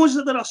Mackay knows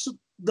that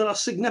there are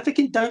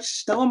significant doubts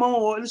still among a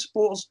lot of the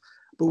supporters,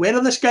 but whether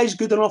this guy's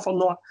good enough or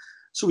not.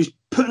 So he's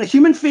putting a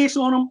human face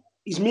on him.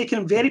 He's making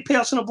him very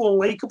personable and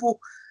likeable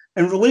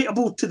and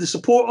relatable to the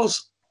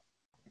supporters,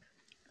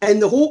 in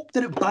the hope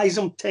that it buys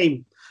him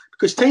time.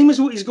 Because time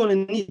is what he's going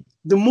to need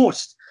the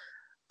most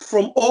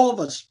from all of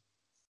us.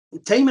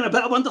 Time and a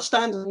bit of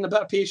understanding and a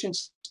bit of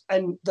patience.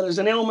 And there is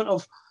an element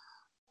of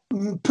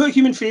put a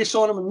human face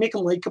on him and make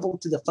him likeable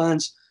to the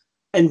fans.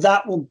 And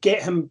that will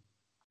get him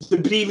the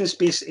breathing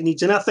space that he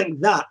needs. And I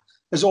think that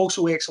is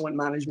also excellent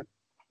management.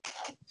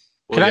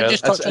 Can I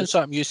just touch on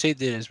something you said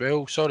there as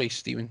well? Sorry,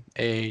 Stephen.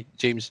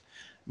 James,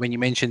 when you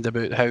mentioned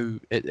about how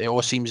it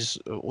all seems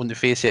on the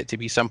face of it to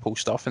be simple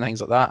stuff and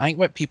things like that, I think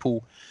what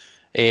people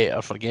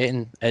are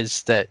forgetting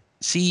is that,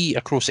 see,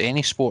 across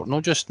any sport,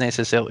 not just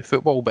necessarily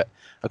football, but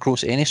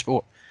across any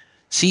sport,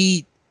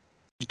 see,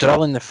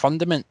 drilling the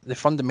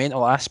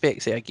fundamental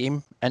aspects of a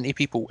game into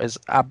people is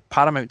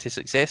paramount to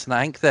success. And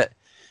I think that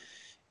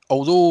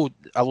although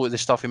a lot of the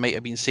stuff he might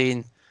have been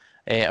saying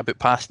about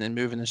passing and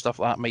moving and stuff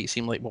like that might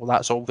seem like, well,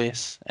 that's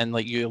obvious, and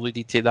like you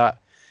alluded to that,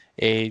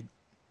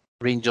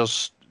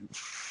 Rangers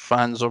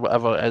fans or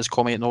whatever it is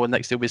commenting on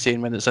next, they'll be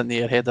saying when it's in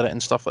the air, header it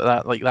and stuff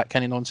like that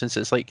kind of nonsense.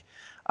 It's like,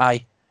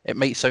 aye, it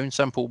might sound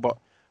simple, but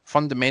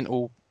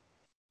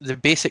the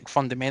basic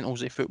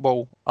fundamentals of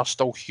football are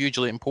still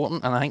hugely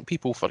important, and I think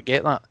people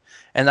forget that.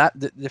 And that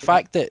the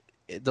fact that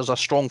there's a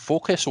strong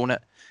focus on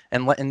it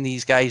and letting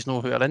these guys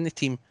know who are in the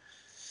team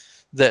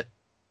that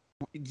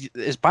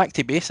it's back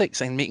to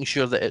basics and making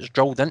sure that it's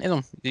drilled into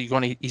them. He's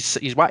want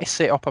to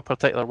set up a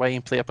particular way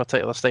and play a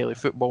particular style of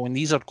football, and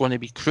these are going to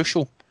be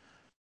crucial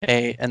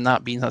in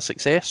that being a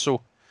success.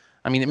 So,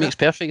 I mean, it makes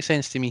perfect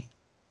sense to me.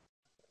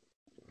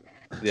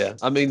 Yeah,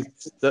 I mean,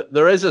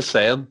 there is a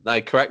saying,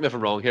 like, correct me if I'm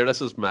wrong here,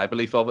 this is my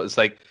belief of it, it's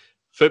like,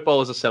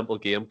 football is a simple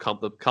game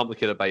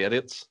complicated by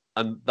idiots,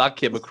 and that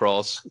came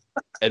across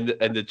in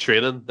the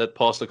training that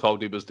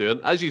Postecoglou was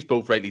doing. As you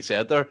both rightly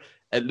said there,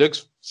 it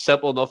looks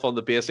simple enough on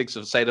the basics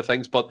of side of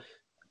things, but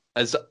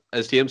as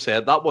James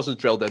said, that wasn't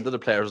drilled into the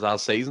players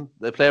last season.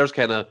 The players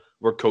kind of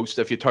were coached,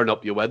 if you turn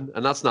up, you win,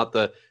 and that's not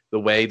the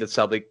way that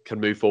Celtic can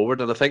move forward.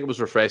 And I think it was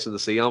refreshing to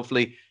see,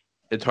 Anthony,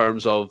 in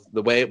terms of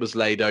the way it was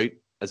laid out.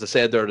 As I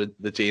said there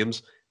to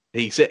James,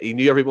 he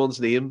knew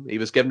everyone's name. He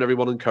was giving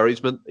everyone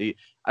encouragement.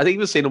 I think he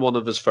was saying in one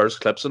of his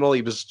first clips and all,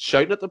 he was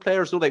shouting at the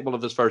players. Not like one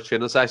of his first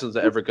training sessions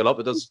that ever got up.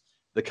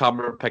 The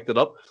camera picked it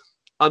up.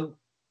 And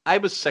I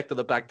was sick to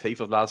the back teeth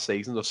of last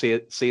season of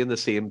seeing the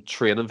same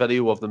training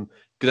video of them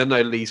getting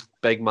out of these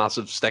big,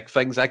 massive stick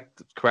things.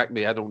 Correct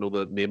me, I don't know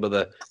the name of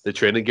the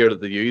training gear that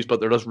they use,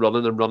 but they're just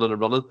running and running and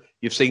running.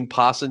 You've seen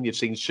passing, you've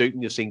seen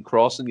shooting, you've seen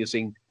crossing, you've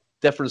seen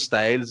different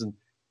styles, and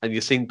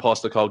you've seen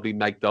Postecoglou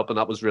mic'd up, and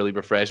that was really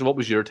refreshing. What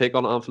was your take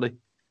on it, Anthony?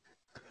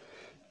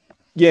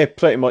 Yeah,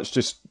 pretty much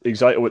just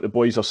exactly what the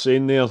boys are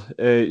saying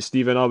there,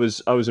 Stephen. I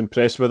was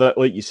impressed with it.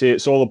 Like you say,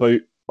 it's all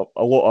about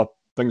a lot of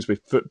things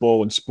with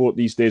football and sport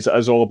these days. It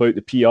is all about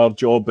the PR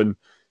job, and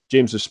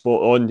James is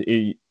spot on.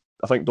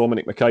 I think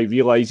Dominic Mackay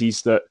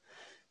realises that,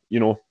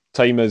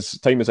 time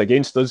is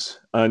against us,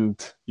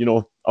 and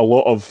a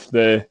lot of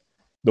the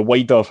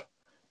wider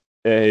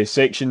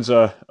sections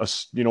are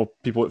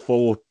people that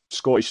follow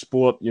Scottish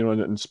sport,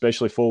 and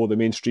especially follow the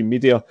mainstream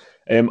media,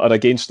 are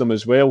against them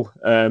as well.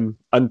 And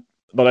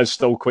there is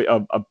still quite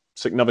a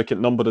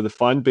significant number of the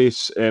fan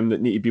base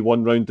that need to be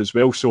won round as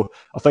well. So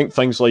I think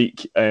things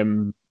like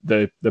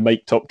the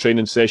mic'd up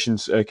training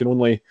sessions can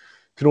only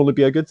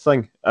be a good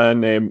thing.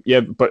 And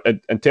but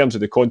in terms of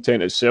the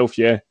content itself,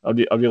 I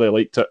really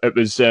liked it. It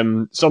was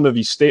some of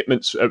his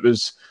statements. It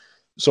was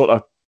sort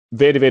of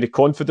very, very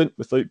confident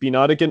without being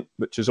arrogant,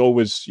 which is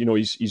always,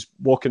 he's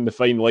walking the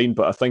fine line,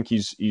 but I think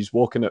he's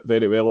walking it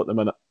very well at the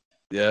minute.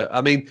 Yeah,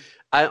 I mean,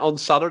 on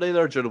Saturday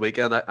there during the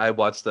weekend, I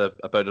watched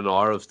about an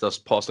hour of this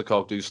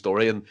Postecoglou's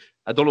story, and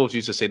I don't know if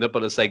you've seen it,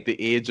 but it's like The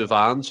Age of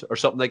Ange or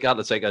something like that.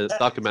 It's like a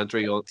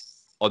documentary on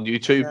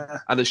YouTube,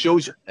 and it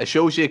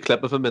shows you a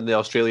clip of him in the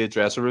Australia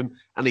dressing room,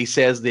 and he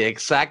says the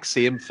exact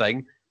same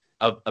thing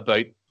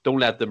about don't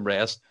let them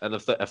rest, and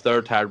if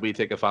they're tired, we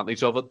take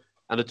advantage of it.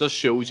 And it just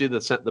shows you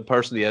the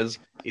person he is.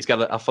 He's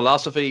got a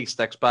philosophy he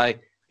sticks by.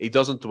 He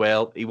doesn't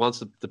dwell. He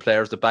wants the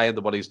players to buy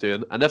into what he's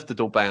doing. And if they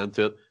don't buy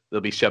into it,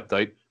 they'll be shipped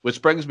out.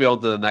 Which brings me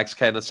on to the next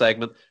kind of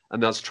segment.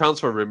 And that's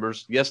transfer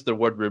rumours. Yes, the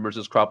word rumours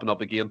is cropping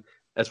up again.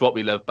 It's what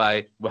we live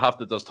by. We have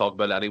to just talk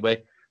about it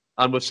anyway.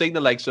 And we've seen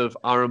the likes of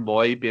Aaron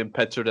Moy being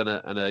pictured in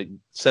a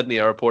Sydney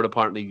airport,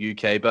 apparently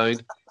UK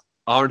bound.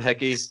 Aaron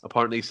Hickey,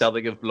 apparently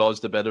Celtic have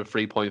lodged a bid of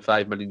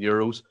 €3.5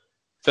 million.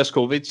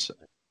 Fiskovic,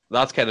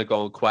 that's kind of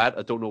gone quiet.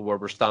 I don't know where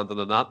we're standing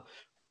on that.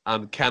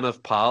 And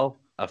Kenneth Powell,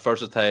 a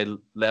versatile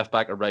left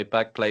back or right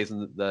back, plays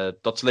in the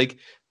Dutch league.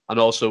 And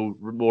also,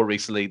 more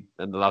recently,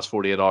 in the last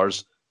 48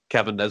 hours,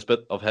 Kevin Nisbet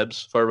of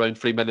Hibs for around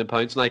 £3 million.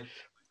 Now,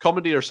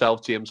 coming to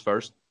yourself, James,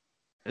 first.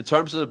 In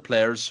terms of the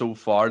players so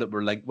far that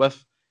we're linked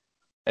with,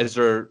 is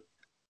there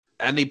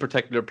any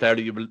particular player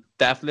that you would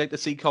definitely like to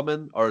see come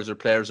in? Or is there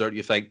players there that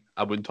you think,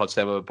 I wouldn't touch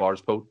them with a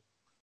bar's pole?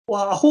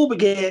 Well, I hope we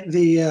get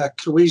the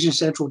Croatian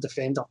central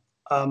defender,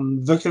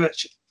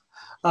 Vukovic.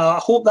 I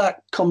hope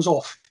that comes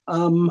off.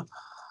 The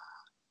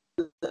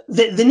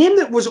name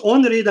that was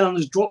on the radar and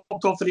has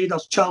dropped off the radar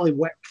is Charlie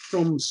Wick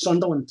from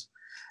Sunderland.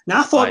 Now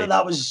I thought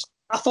that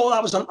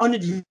was an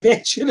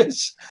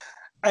unadventurous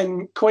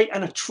and quite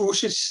an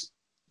atrocious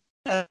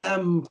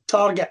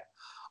target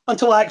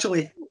until I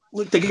actually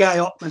looked the guy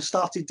up and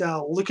started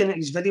looking at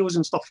his videos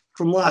and stuff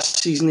from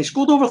last season. He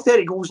scored over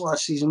 30 goals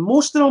last season.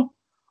 Most of them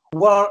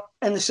were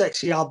in the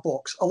 6-yard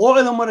box. A lot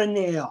of them were in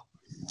the air.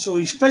 So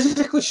he's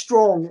physically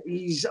strong.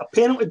 He's a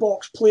penalty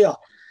box player.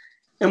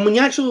 And when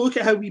you actually look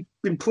at how we've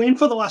been playing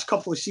for the last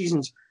couple of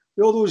seasons,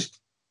 all those,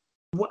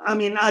 I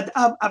mean,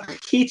 I've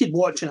hated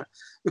watching it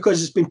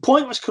because it's been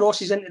pointless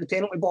crosses into the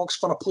penalty box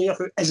for a player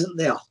who isn't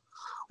there.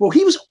 Well,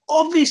 he was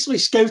obviously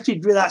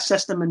scouted with that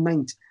system in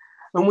mind.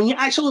 And when you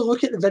actually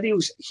look at the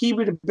videos, he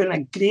would have been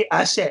a great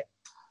asset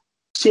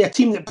to a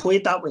team that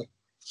played that way.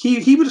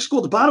 He would have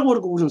scored a barrel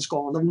of goals in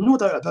Scotland, I've no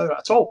doubt about it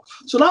at all.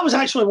 So that was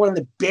actually one of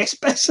the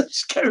best bits of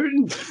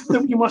scouting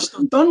that we must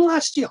have done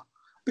last year.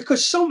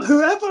 Because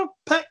whoever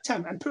picked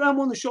him and put him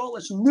on the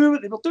shortlist knew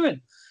what they were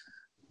doing.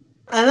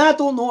 And I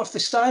don't know if the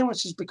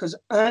silence is because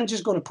Ange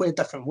is going to play a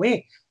different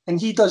way and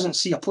he doesn't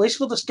see a place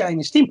for this guy in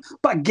his team.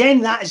 But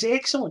again, that is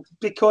excellent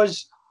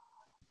because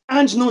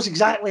Ange knows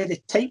exactly the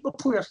type of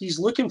player he's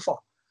looking for.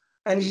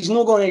 And he's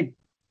not going to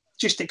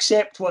just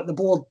accept what the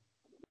board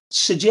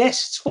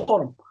suggests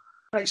for him.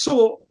 Right,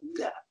 so,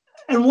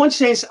 in one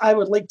sense, I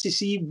would like to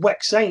see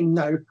Wick sign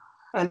now.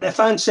 And if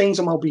Ange signs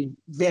him, I'll be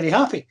very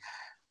happy.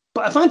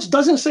 But if Ange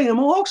doesn't sign him,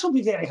 I'll also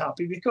be very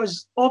happy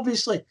because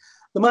obviously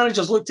the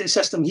manager's looked at the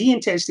system he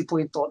intends to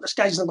play and thought, this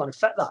guy's not going to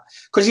fit that.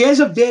 Because he is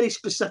a very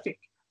specific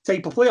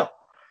type of player.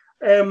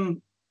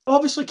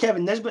 Obviously,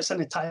 Kevin Nisbet's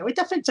an entirely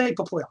different type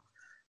of player.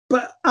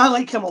 But I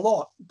like him a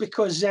lot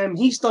because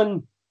he's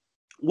done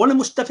one of the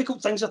most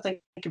difficult things I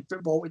think in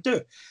football to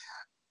do.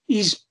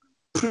 He's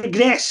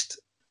progressed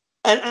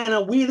in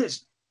a way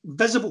that's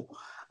visible.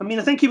 I mean,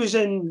 I think he was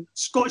in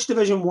Scottish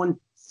Division 1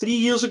 3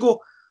 years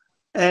ago,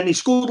 and he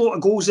scored a lot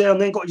of goals there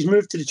and then got his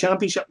move to the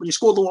Championship where he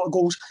scored a lot of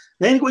goals.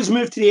 Then he got his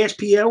move to the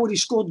SPL where he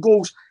scored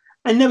goals,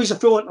 and now he's a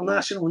full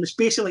international in the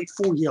space of like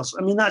 4 years.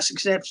 I mean, that's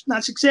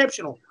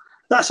exceptional.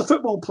 That's a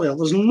football player.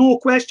 There's no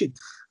question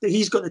that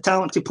he's got the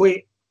talent to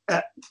play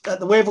at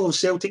the level of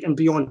Celtic and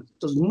beyond.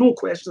 There's no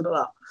question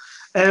about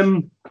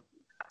that.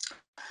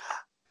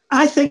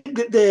 I think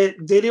that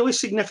the really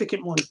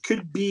significant one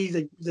could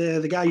be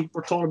the guy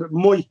we're talking about,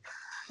 Moy,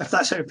 if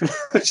that's how you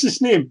pronounce his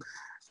name.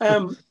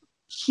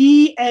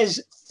 He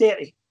is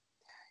 30.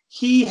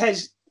 He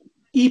has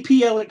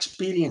EPL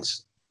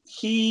experience.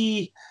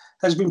 He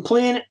has been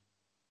playing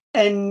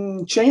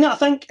in China, I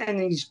think,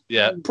 and he's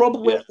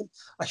probably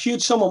a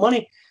huge sum of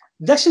money.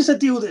 This is a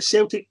deal that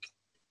Celtic,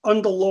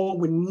 under law,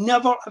 would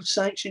never have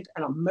sanctioned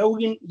in a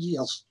million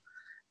years.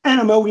 In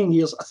a million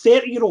years, a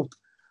 30-year-old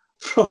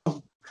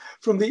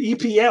from the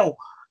EPL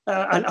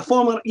and a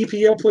former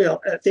EPL player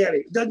at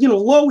 30.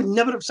 Law would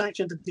never have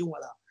sanctioned a deal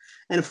like that.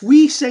 And if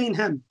we sign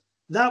him,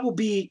 that will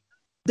be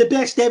the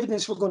best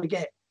evidence we're going to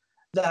get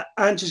that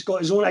Ange has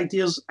got his own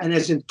ideas and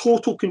is in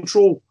total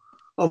control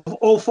of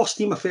all first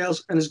team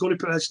affairs and is going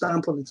to put a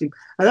stamp on the team.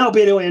 And that'll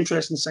be a really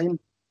interesting sign.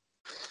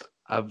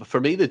 For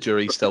me, the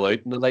jury's still out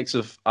in the likes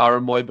of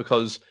Aaron Moy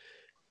because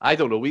I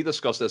don't know. We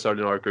discussed this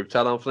earlier in our group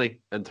chat, Anthony,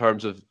 in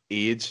terms of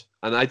age.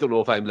 And I don't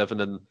know if I'm living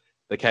in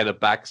the kind of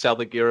back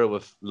Celtic era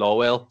with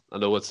Lawwell. I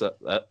know it's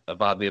a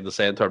bad name to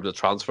say in terms of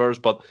transfers,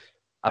 but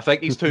I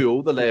think he's too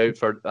old to lay out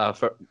for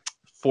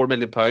 £4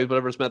 million,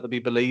 whatever it's meant to be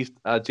believed,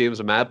 James,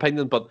 in my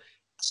opinion. But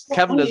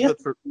Kevin Nisbet,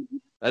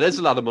 it is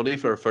a lot of money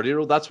for a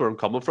 30-year-old. That's where I'm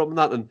coming from in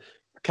that. And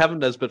Kevin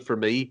Nisbet, for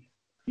me,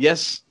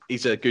 yes,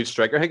 he's a good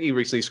striker. I think he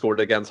recently scored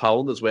against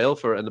Holland as well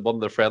in one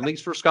of their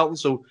friendlies for Scotland.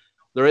 So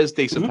there is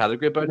decent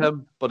pedigree about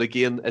him. But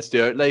again, it's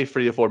the outlay,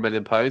 £3 to £4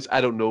 million. I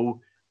don't know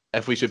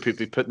if we should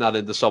be putting that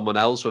into someone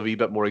else with a wee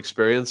bit more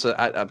experience.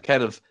 I'm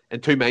kind of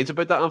in two minds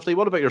about that, Anthony.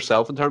 What about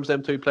yourself in terms of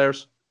them two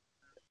players?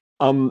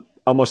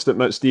 I must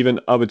admit, Stephen,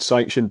 I would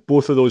sanction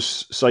both of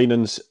those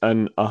signings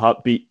in a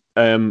heartbeat.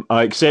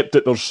 I accept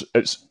that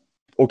it's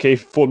okay,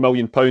 £4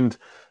 million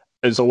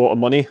is a lot of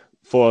money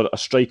for a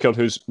striker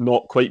who's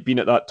not quite been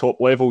at that top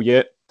level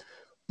yet.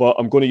 But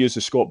I'm going to use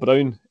the Scott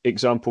Brown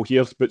example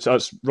here, but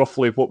that's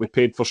roughly what we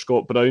paid for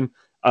Scott Brown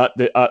at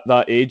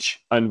that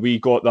age, and we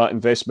got that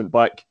investment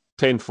back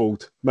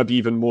tenfold, maybe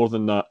even more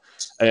than that.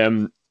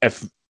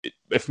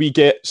 If we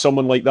get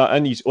someone like that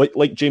in, he's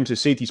like James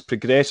has said, he's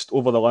progressed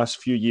over the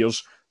last few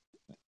years.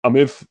 A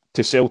move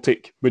to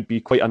Celtic would be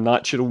quite a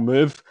natural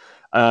move,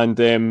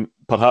 and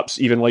perhaps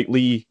even like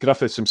Lee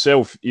Griffiths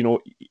himself,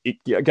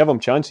 give him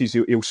chances,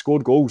 he'll score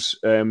goals.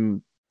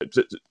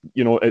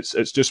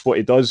 It's just what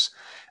he does.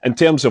 In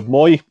terms of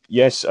Moy,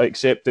 yes, I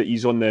accept that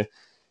he's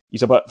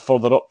a bit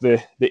further up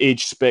the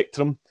age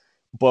spectrum,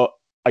 but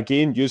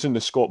again, using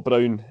the Scott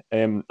Brown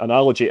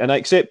analogy, and I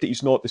accept that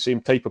he's not the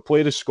same type of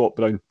player as Scott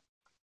Brown.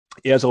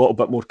 He is a little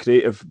bit more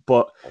creative,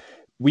 but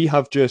we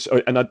have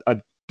and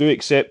I do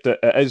accept that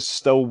it is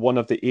still one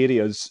of the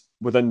areas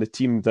within the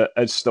team that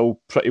is still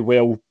pretty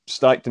well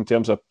stacked in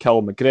terms of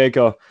Callum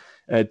McGregor,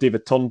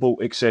 David Turnbull,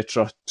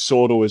 etc.,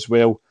 Sorrow as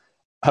well.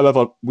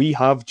 However, we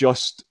have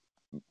just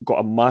got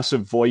a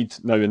massive void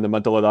now in the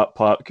middle of that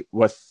park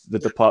with the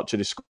departure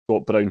of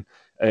Scott Brown.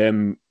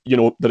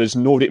 There is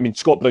no... I mean,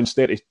 Scott Brown's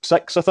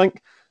 36, I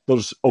think.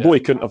 Although he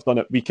couldn't have done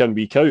it week in,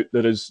 week out,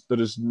 there is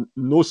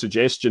no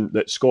suggestion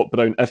that Scott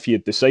Brown, if he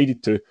had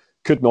decided to,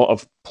 could not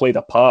have played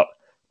a part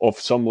of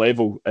some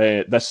level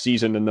this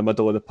season in the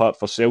middle of the park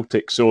for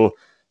Celtic. So,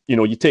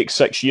 you take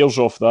 6 years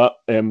off that,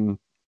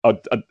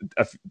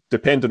 if,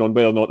 depending on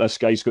whether or not this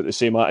guy's got the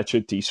same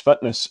attitude to his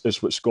fitness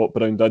as what Scott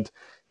Brown did,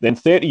 then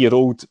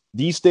 30-year-old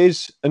these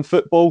days in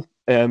football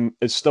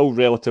is still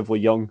relatively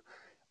young.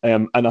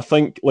 And I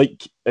think, I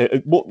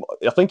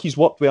think he's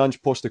worked with Ange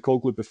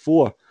Postecoglou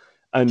before.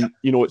 And,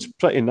 it's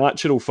pretty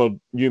natural for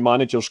new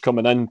managers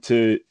coming in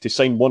to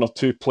sign one or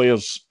two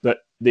players that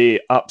they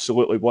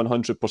absolutely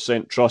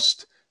 100%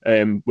 trust.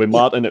 With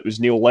Martin, it was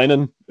Neil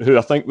Lennon, who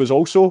I think was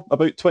also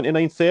about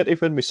 29-30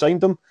 when we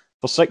signed him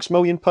for £6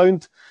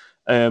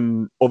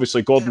 million.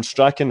 Obviously, Gordon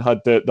Strachan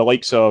had the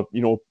likes of,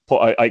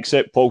 I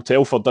accept Paul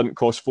Telford didn't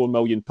cost £4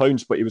 million,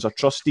 but he was a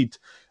trusted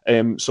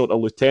sort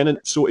of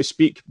lieutenant, so to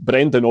speak.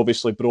 Brendan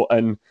obviously brought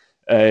in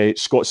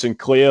Scott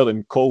Sinclair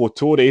and Colo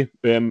Torre,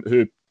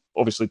 who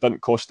obviously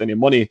didn't cost any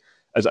money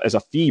as a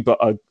fee, but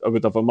I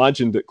would have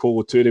imagined that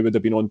Colo Torre would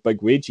have been on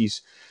big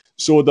wages.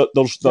 So that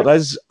there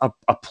is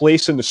a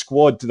place in the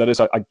squad, there is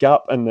a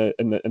gap in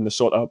the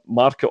sort of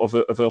market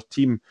of our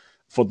team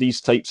for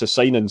these types of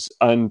signings.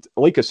 And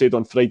like I said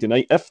on Friday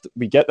night, if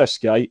we get this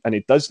guy and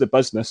he does the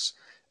business,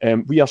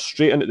 we are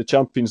straight into the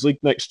Champions League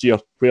next year,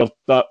 where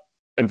that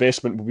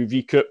investment will be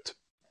recouped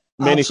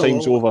many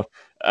times over.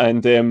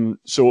 And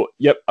so,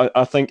 yep,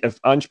 I think if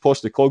Ange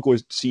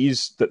Postecoglou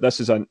sees that this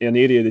is an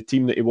area of the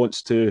team that he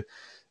wants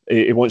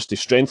to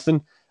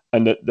strengthen,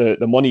 and that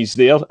the money's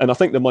there, and I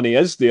think the money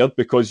is there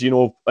because,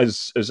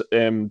 as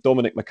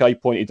Dominic Mackay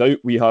pointed out,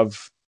 we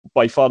have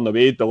by far and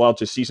away the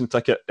largest season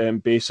ticket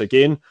base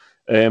again.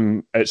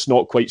 It's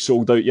not quite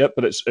sold out yet,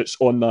 but it's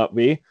on that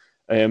way.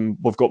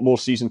 We've got more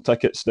season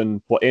tickets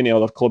than what any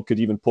other club could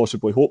even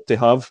possibly hope to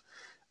have.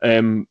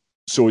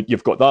 So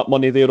you've got that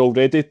money there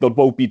already. There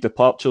will be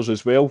departures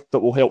as well that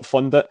will help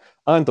fund it.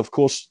 And of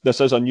course, this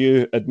is a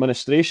new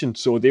administration,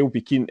 so they'll be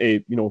keen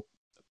to,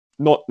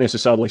 not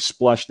necessarily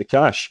splash the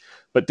cash,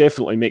 but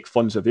definitely make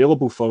funds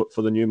available for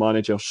the new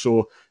manager.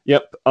 So,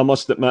 yep, I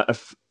must admit,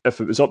 if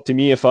it was up to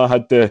me, if I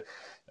had the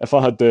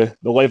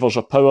levers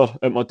of power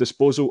at my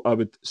disposal, I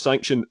would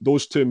sanction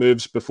those two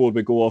moves before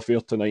we go off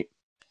air tonight.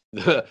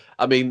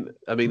 I mean,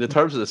 in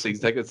terms of the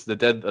season tickets, they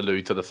did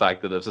allude to the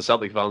fact that if the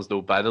Celtic fans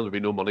don't buy them, there'll be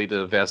no money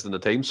to invest in the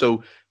team.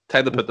 So,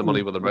 tend to put the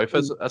money where their mouth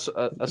is,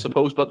 I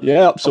suppose. But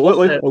yeah,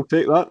 absolutely, I'll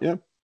take that. Yeah.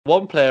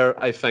 One player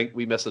I think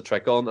we missed a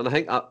trick on, and I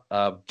think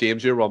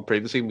James, you were on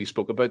previously when we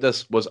spoke about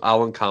this, was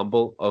Alan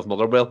Campbell of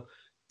Motherwell.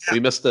 We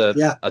missed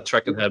a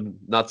trick on him,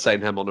 not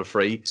signing him on a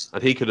free,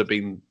 and he could have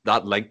been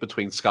that link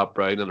between Scott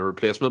Brown and a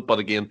replacement. But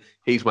again,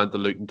 he's went to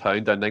Luton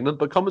Town down in England.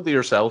 But coming to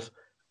yourself,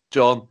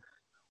 John,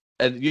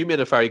 and you made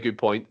a very good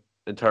point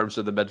in terms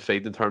of the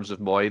midfield, in terms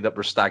of Moy, that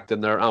were stacked in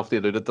there. Anthony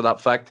alluded to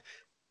that fact.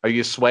 Are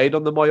you swayed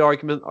on the Moy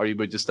argument, or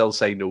would you still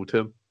say no to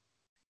him?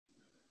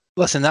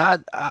 Listen,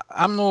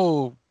 I'm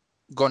no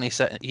going to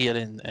sit here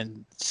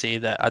and say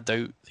that I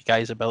doubt the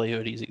guy's ability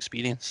or his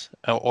experience,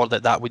 or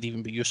that would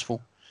even be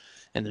useful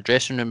in the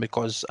dressing room,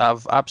 because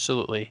I've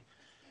absolutely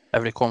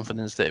every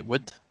confidence that it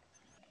would.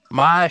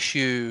 My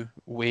issue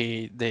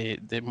with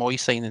the Moy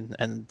signing,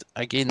 and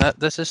again,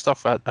 this is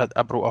stuff I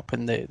brought up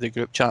in the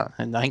group chat,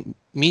 and I think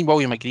me and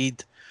William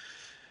agreed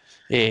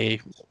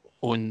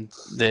on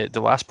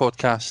the last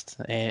podcast,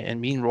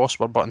 and me and Ross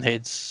were butting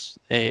heads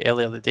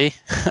earlier the day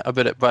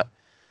about it, but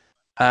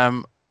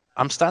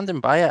I'm standing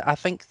by it. I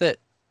think that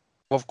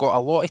we've got a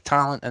lot of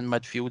talent in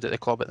midfield at the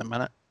club at the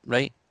minute,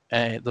 right?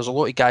 There's a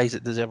lot of guys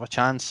that deserve a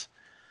chance.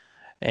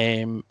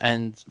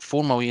 And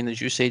 4 million, as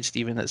you said,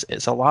 Stephen,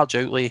 it's a large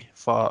outlay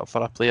for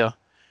a player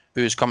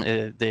who's coming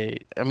to the.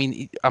 I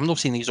mean, I'm not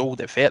saying he's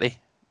old at 30.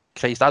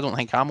 Christ, I don't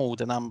think I'm old,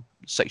 and I'm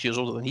 6 years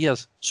older than he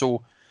is.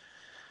 So,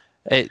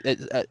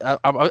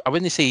 I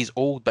wouldn't say he's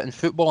old, but in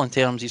football, in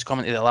terms, he's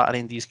coming to the latter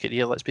end of his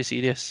career. Let's be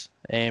serious.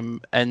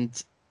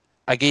 And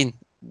again,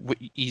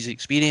 his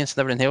experience and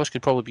everything else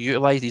could probably be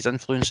utilised. His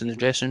influence in the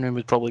dressing room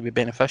would probably be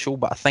beneficial.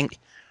 But I think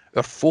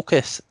our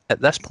focus at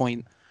this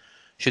point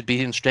should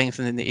be in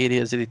strengthening the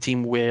areas of the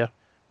team where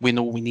we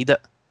know we need it.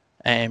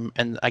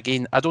 And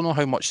again, I don't know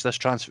how much the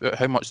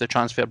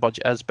transfer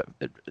budget is, but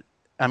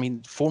I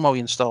mean, 4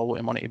 million is still a lot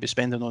of money to be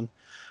spending on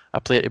a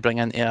player to bring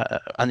into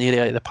an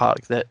area of the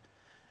park that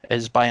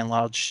is by and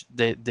large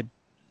the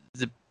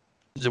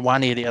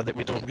one area that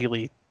we don't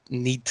really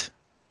need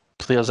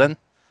players in.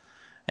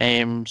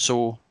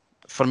 So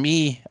for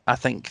me, I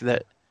think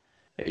that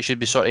it should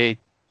be sort of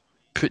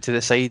put to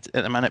the side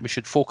at the minute. We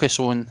should focus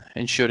on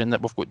ensuring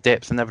that we've got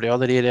depth in every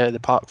other area of the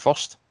park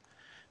first,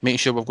 making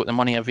sure we've got the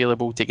money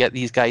available to get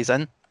these guys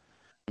in,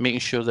 making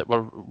sure that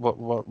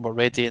we're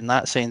ready in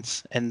that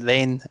sense, and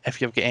then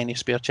if you've got any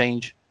spare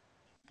change,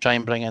 try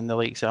and bring in the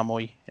likes of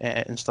Amoy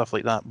and stuff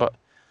like that. But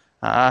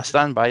I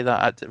stand by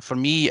that. For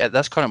me, at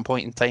this current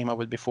point in time, I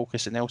would be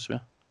focusing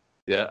elsewhere.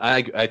 Yeah,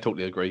 I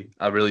totally agree.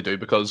 I really do,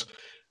 because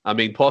I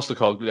mean,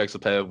 Postecoglou likes to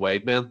play with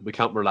wide men. We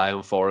can't rely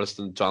on Forrest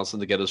and Johnson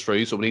to get us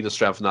through, so we need to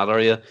strengthen that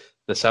area.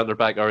 The centre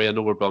back area, I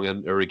know we're bringing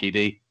in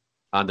Urigidi,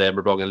 and then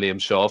we're bringing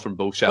Liam Shaw from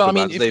both Sheffield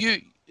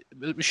Wednesday.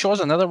 Shaw's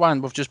another one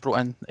we've just brought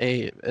in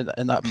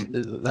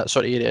that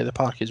sort of area of the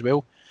park as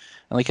well.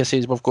 And like I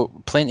said, we've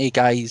got plenty of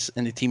guys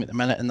in the team at the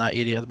minute in that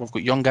area. We've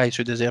got young guys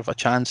who deserve a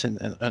chance,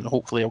 and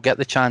hopefully will get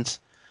the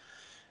chance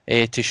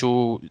to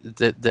show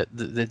that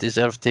they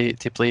deserve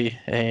to play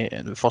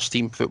first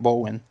team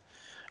football and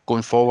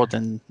going forward.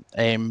 And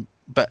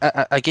but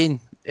again,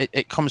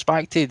 it comes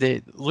back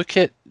to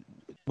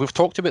we've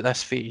talked about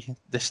this for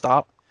the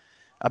start,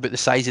 about the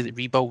size of the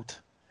rebuild.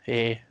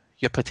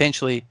 You're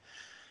potentially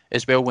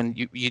as well, when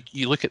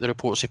you look at the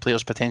reports of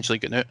players potentially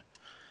getting out,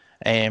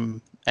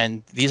 and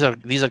these are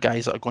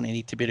guys that are going to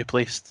need to be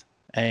replaced.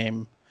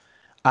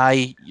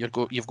 You've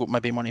got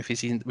maybe money for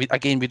season. We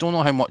don't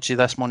know how much of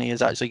this money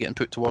is actually getting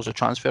put towards the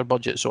transfer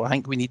budget, so I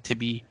think we need to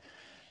be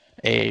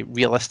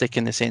realistic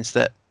in the sense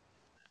that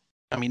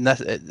I mean,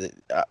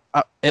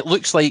 it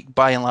looks like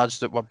by and large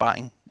that we're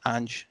batting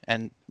Ange,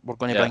 and we're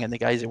going to bring in the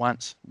guys he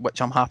wants,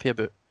 which I'm happy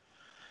about.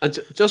 And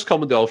just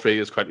coming to all three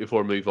is quick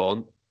before we move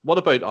on. What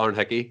about Aaron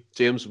Hickey?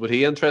 James, would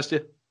he interest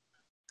you?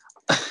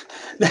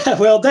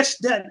 Well,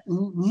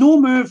 no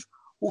move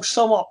will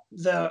sum up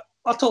the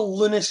utter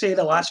lunacy of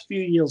the last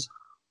few years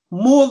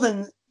more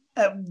than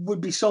it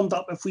would be summed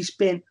up if we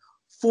spent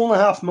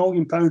 £4.5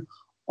 million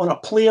on a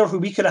player who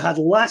we could have had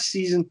last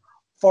season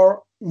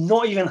for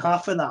not even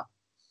half of that,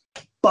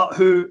 but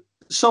who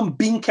some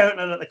bean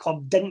counter at the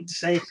club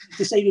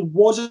decided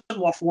wasn't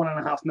worth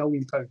 £1.5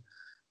 million.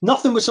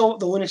 Nothing would sum up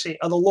the lunacy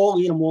or the law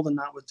even more than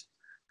that would.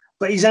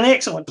 But he's an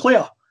excellent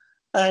player,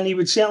 and he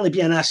would certainly be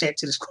an asset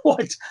to the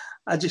squad.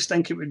 I just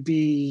think it would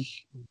be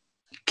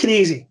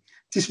crazy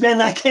to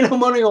spend that kind of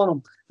money on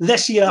him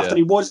this year after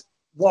he was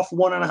worth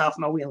 £1.5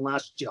 million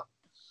last year.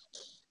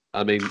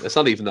 I mean, it's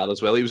not even that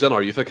as well. He was in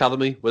our youth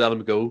academy. We let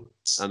him go,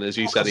 and as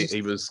you said,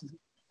 he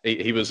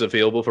was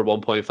available for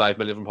 1.5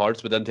 million from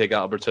Hearts, but didn't take that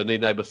opportunity.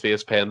 Now with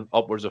Face paying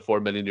upwards of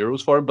 €4 million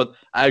for him. But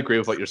I agree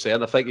with what you're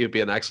saying. I think he'd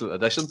be an excellent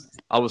addition.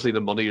 Obviously, the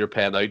money you're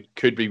paying out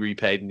could be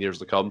repaid in years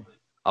to come.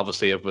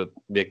 Obviously, it would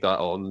make that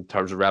on in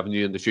terms of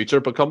revenue in the future.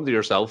 But come to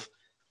yourself,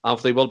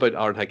 Anthony, what about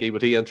Aaron Hickey?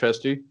 Would he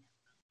interest you?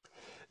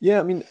 Yeah,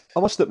 I mean, I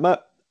must admit,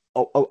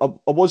 I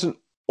wasn't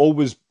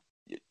always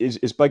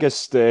his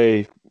biggest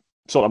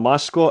sort of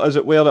mascot, as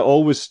it were. I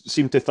always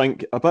seemed to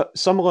think a bit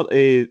similar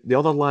to the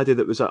other laddie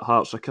that was at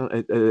Hearts.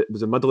 It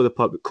was the middle of the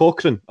park, but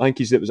Cochrane. I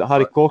think it was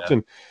Harry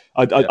Cochrane.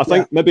 Yeah. I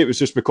think maybe it was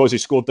just because he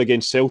scored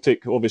against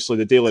Celtic. Obviously,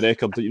 the daily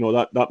record,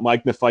 that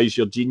magnifies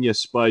your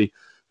genius by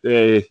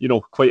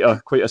quite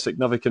a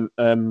significant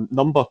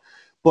number.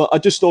 But I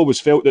just always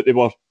felt that they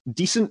were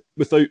decent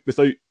without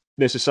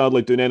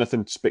necessarily doing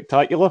anything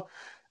spectacular.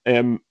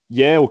 He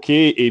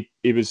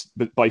was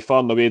by far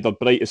and away their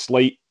brightest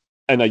light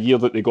in a year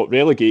that they got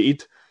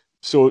relegated.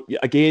 So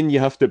again, you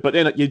have to, but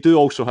then you do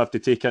also have to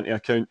take into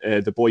account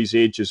the boy's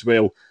age as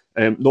well.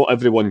 Not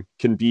everyone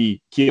can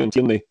be Kieran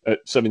Tierney at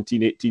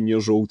 17, 18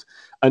 years old.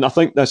 And I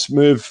think this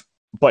move,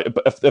 but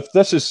if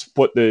this is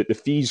what the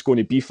fee's going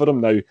to be for him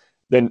now,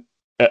 then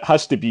it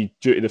has to be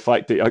due to the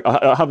fact that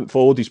I haven't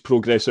followed his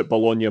progress at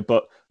Bologna,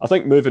 but I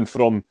think moving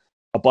from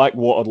a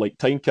backwater like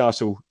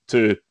Tynecastle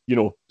to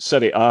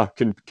Serie A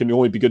can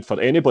only be good for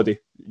anybody.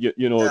 I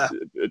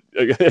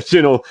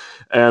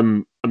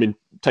mean,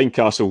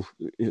 Tynecastle,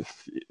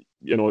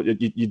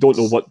 you don't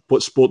know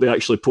what sport they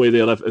actually play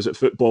there. Is it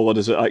football or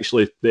is it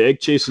actually the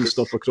egg chasing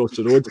stuff across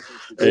the road?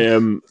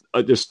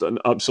 I just an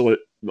absolute,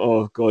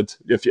 oh God,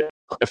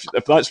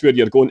 if that's where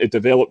you're going to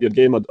develop your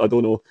game, I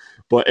don't know.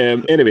 But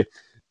anyway,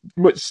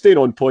 staying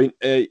on point,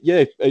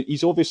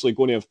 he's obviously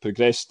going to have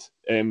progressed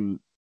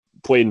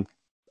playing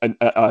in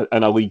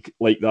a league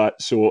like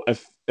that. So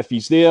if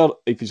he's there,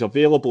 if he's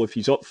available, if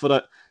he's up for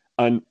it,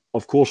 and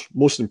of course,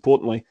 most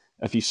importantly,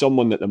 if he's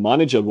someone that the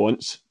manager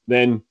wants,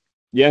 then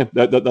there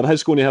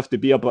is going to have to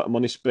be a bit of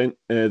money spent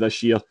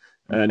this year.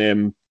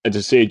 And as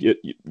I say,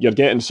 you're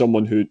getting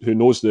someone who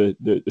knows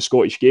the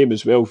Scottish game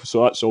as well.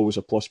 So that's always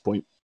a plus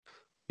point.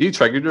 You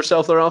triggered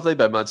yourself there, Anthony,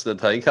 by mentioning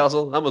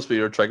Tynecastle. That must be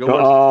your trigger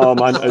word. Oh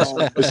man,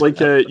 it's like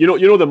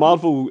the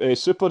Marvel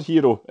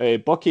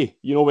superhero Bucky.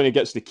 When he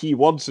gets the key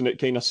words and it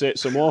kind of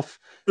sets him off.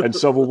 In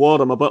Civil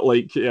War, I'm a bit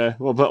like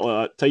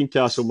that.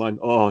 Tynecastle, man.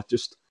 Oh,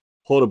 just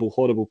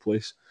horrible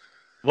place.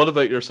 What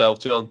about yourself,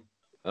 John?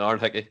 Aaron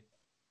Hickey?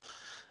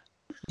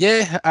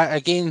 Yeah,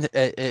 again,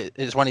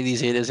 it's one of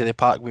these areas of the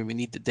park where we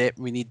need the depth.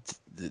 We need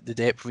the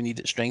depth. We need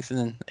it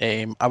strengthening.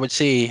 I would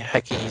say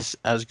Hickey's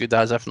as good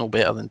as, if no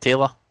better than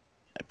Taylor,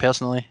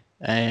 personally.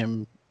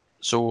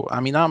 So I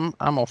mean, I'm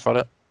all for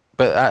it.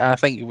 But I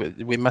think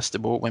we missed the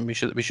boat when we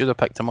should have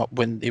picked him up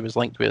when he was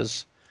linked with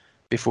us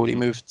before he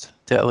moved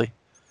to Italy.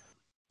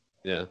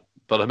 Yeah,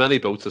 but how many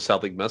boats has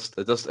Celtic missed?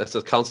 It's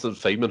a constant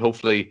theme, and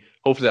hopefully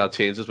that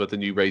changes with the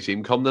new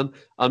regime coming in.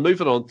 And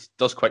moving on,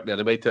 just quickly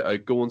anyway, to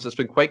outgoings, it's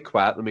been quite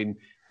quiet. I mean,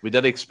 we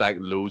did expect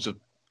loads of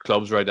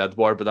clubs around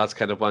Edward, but that's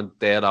kind of went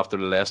dead after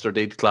the Leicester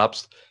deal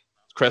collapsed.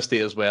 Christie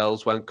as well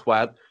has went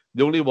quiet.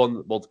 The only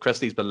one, well,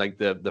 Christie's been linked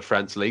to the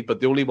French league,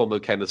 but the only one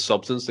with kind of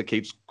substance that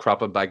keeps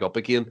cropping back up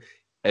again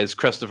is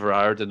Christopher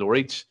Ayr to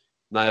Norwich.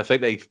 Now, I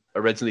think they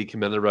originally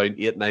came in around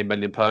 £8-9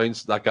 million.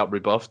 That got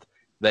rebuffed.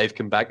 They've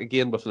come back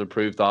again with an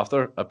approved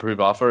offer, if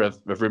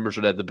rumours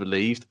are led to be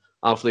believed,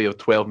 Anthony, of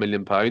 £12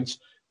 million,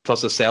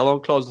 plus a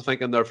sell-on clause, I think,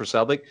 in there for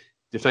Celtic. Do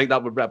you think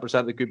that would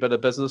represent a good bit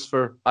of business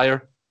for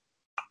Ayr?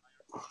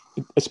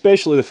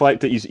 Especially the fact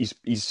that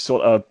he's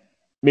sort of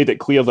made it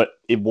clear that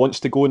he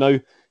wants to go now.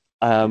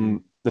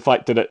 The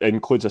fact that it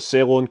includes a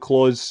sell-on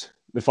clause,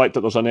 the fact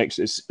that there's an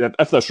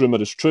if this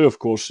rumour is true, of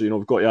course,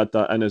 we've got to add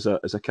that in as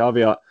a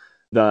caveat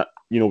that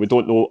we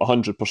don't know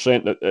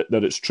 100%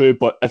 that it's true.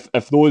 But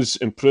if those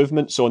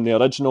improvements on the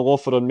original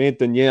offer are made,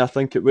 then I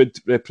think it would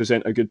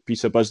represent a good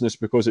piece of business,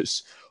 because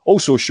it's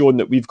also shown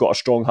that we've got a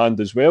strong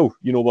hand as well.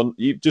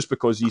 Just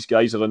because these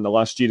guys are in the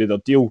last year of their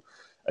deal,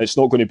 it's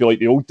not going to be like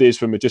the old days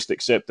when we just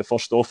accept the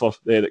first offer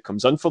that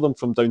comes in for them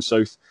from down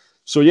south.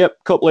 So, a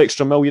couple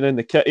extra million in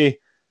the kitty.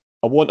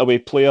 a want-away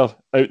player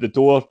out the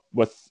door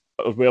with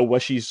well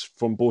wishes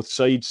from both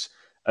sides.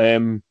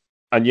 And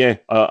yeah,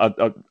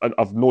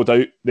 I've no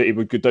doubt that he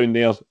would go down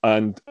there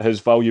and his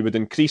value would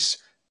increase.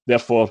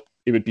 Therefore,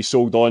 he would be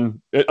sold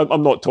on.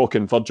 I'm not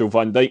talking Virgil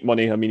van Dijk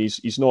money. I mean,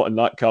 he's not in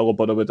that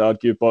calibre, I would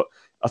argue. But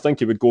I think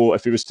he would go,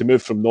 if he was to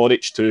move from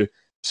Norwich to,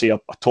 say, a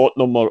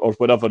Tottenham or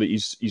wherever,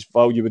 his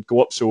value would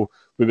go up. So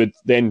we would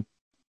then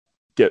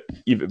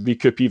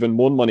recoup even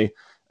more money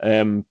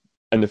in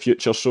the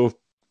future. So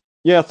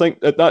yeah, I think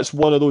that's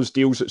one of those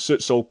deals that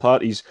suits all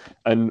parties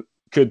and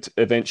could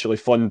eventually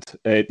fund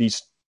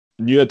these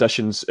new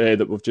additions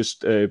that we've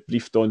just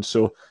briefed on.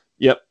 So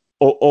yeah,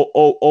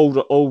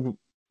 all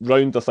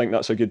round, I think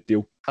that's a good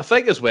deal. I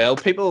think as well,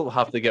 people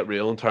have to get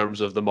real in terms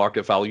of the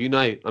market value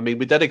now. I mean,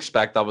 we did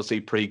expect,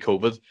 obviously,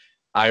 pre-COVID,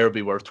 Ayer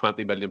be worth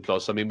 20 million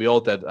plus. I mean, we all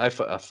did. I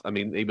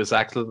mean, he was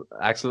excellent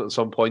at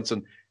some points,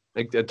 and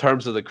in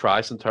terms of the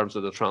crash, in terms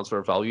of the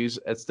transfer values,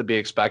 it's to be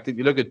expected.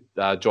 You look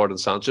at Jordan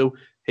Sancho,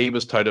 he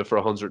was touted for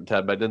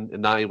 110 million,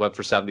 and now he went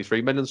for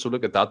 73 million. So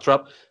look at that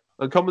drop.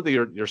 And coming to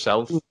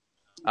yourself,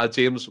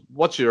 James,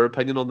 what's your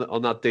opinion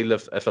on that deal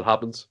if it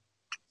happens?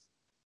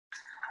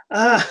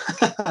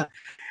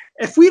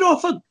 If we're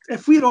offered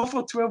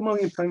 £12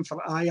 million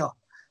for Ayer,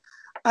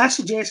 I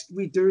suggest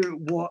we do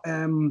what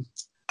the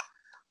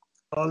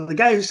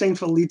guy who signed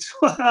for Leeds.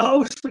 I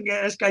always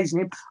forget this guy's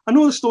name. I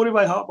know the story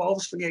by heart, but I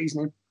always forget his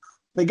name.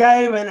 The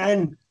guy went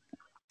in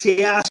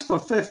to ask for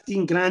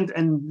 15 grand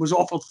and was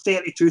offered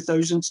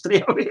 32,000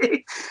 straight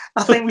away.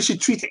 I think we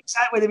should treat it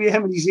exactly the way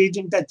him and his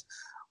agent did.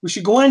 We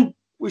should go in,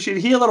 we should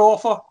hear their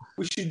offer,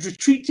 we should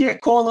retreat to a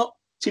corner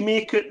to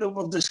make it that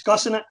we're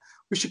discussing it.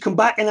 We should come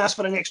back and ask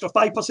for an extra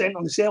 5%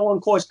 on the sell-on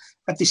clause.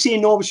 If they say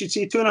no, we should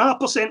say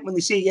 2.5%. When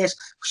they say yes,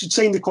 we should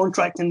sign the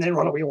contract and then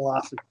run away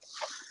laughing.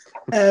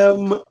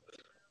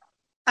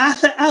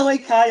 I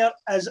like Ayer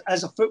as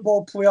a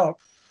football player.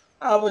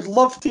 I would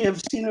love to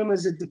have seen him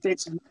as a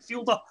defensive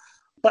midfielder,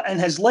 but in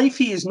his life,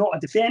 he is not a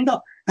defender,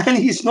 and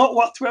he's not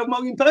worth £12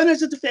 million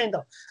as a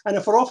defender. And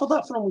if we're offered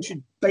that for him, we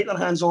should bite their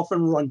hands off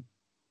and run.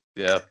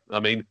 Yeah, I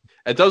mean,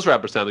 it does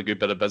represent a good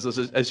bit of business.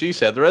 As you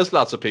said, there is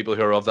lots of people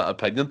who are of that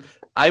opinion.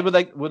 I would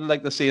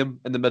like to see him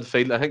in the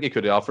midfield. I think he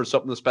could have offered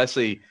something,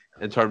 especially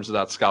in terms of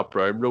that Scott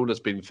Brown role that's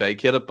been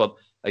vacated. But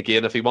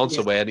again, if he wants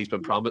away and he's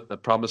been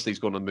promised he's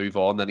going to move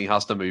on, then he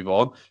has to move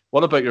on.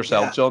 What about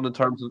yourself, John, in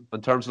terms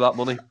of that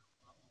money?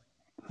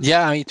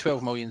 Yeah, I mean,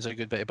 12 million is a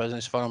good bit of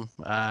business for him.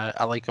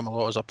 I like him a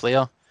lot as a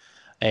player.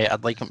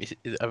 I'd like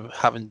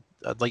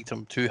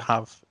him to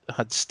have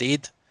had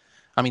stayed.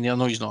 I mean, I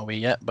know he's not away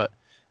yet, but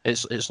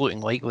it's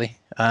looking likely.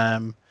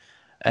 And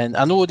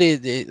I know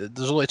there's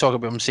a lot of talk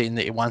about him saying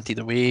that he wanted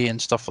away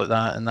and stuff like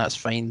that, and that's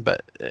fine.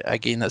 But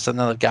again, that's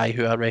another guy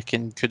who I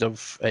reckon could have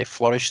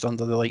flourished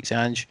under the likes of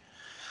Ange.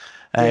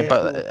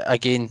 But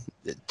again,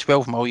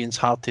 12 million's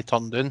hard to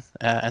turn down,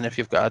 and if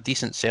you've got a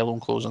decent sell-on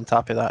clause on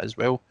top of that as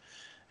well,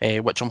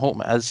 which I'm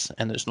hoping it is,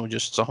 and it's not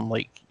just something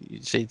like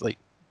you said, like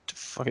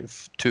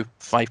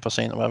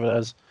 5% or whatever it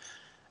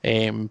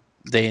is.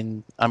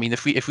 Then I mean,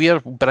 if we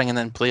are bringing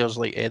in players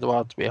like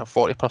Edouard, we have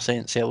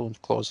 40% sell-on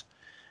clause.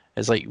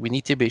 It's like we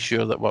need to be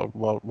sure that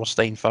we're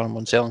staying firm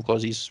on selling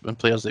clauses when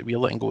players that we're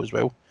letting go as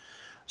well.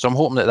 So I'm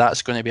hoping that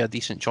that's going to be a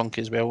decent chunk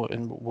as well,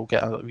 and we'll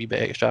get a wee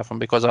bit extra from him,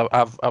 because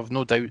I've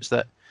no doubts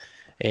that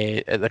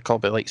at the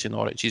club at Leeds and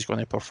Norwich he's going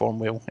to perform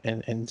well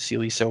and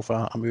seal himself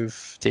a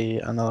move to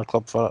another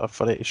club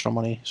for extra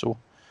money. So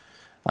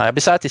I'd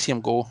be sad to see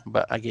him go,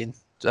 but again,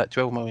 that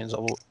 12 million is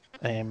a lot,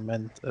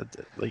 and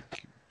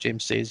like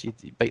James says, you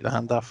bite the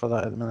hand off for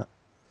that at the minute.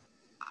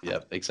 Yeah,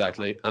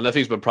 exactly. And if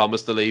he's been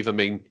promised to leave, I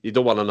mean, you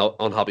don't want an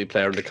unhappy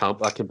player in the camp.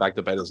 That came back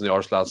to bite us in the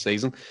arse last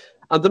season.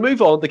 And to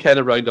move on to kind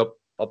of round up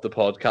the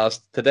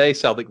podcast, today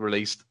Celtic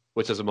released,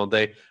 which is a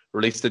Monday,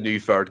 released the new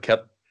third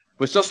kit,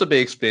 which, just to be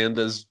explained,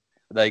 is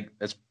like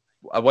it's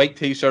a white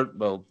t-shirt,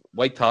 well,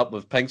 white top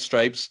with pink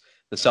stripes,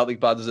 the Celtic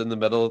badge is in the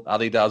middle,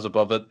 Adidas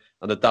above it,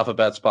 and the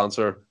Dafabet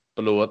sponsor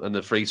below it, and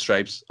the three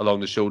stripes along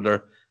the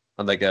shoulder,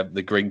 and like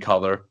the green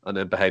collar, and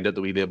then behind it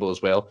the wee label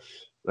as well.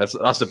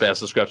 That's the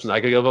best description I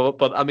could give of it.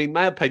 But I mean,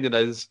 my opinion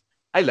is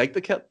I like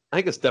the kit. I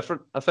think it's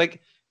different. I think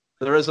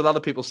there is a lot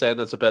of people saying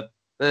it's a bit,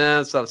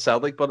 it's not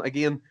Celtic, but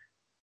again,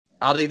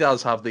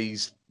 Adidas have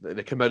these,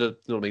 they come out of, you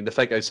know what I mean, they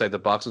think outside the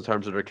box in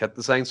terms of their kit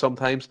design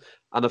sometimes,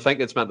 and I think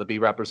it's meant to be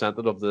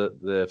representative of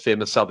the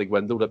famous Celtic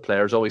window that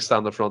players always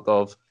stand in front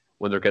of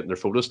when they're getting their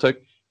photos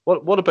took.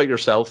 What about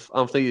yourself,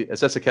 Anthony? Is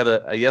this a kit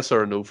a yes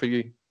or a no for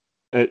you?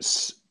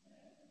 It's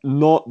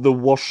not the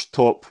worst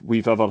top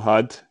we've ever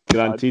had,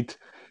 granted.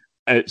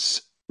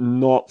 It's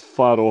not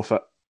far off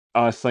it.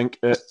 I think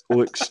it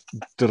looks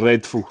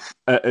dreadful.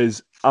 It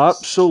is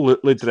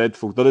absolutely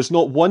dreadful. There is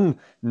not one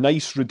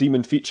nice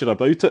redeeming feature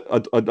about it.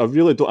 I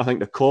really don't. I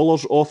think the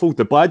collar's awful.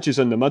 The badge is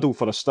in the middle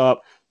for a start,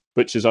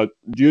 which is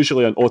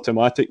usually an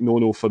automatic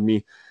no-no for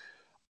me.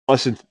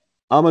 Listen,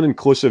 I'm an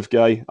inclusive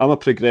guy. I'm a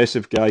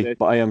progressive guy,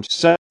 but I am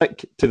sick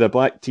to the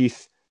back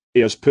teeth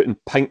is putting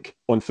pink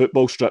on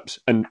football strips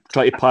and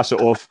try to pass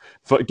it off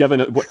for giving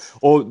it.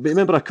 Oh,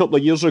 remember a couple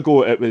of years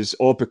ago it was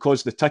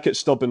because the ticket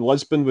stub in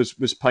Lisbon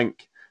was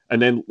pink,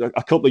 and then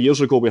a couple of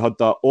years ago we had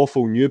that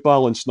awful New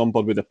Balance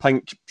number with the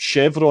pink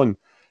chevron.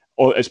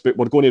 Or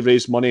we're going to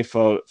raise money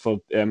for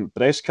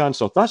breast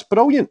cancer. That's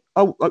brilliant.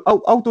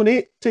 I'll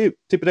donate to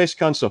breast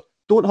cancer.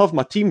 Don't have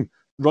my team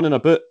running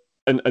about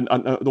in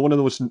one of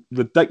the most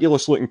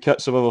ridiculous looking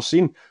kits I've ever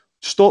seen.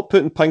 Stop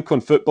putting pink on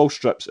football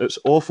strips. It's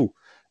awful.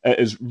 It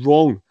is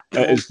wrong.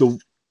 It is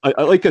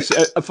like I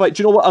said. In fact,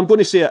 do you know what? I'm going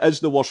to say it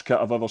is the worst kit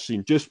I've ever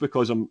seen, just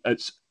because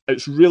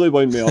it's really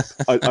wound me up.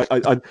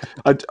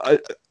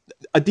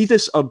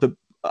 Adidas are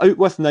out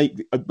with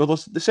Nike. They're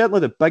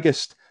certainly the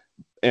biggest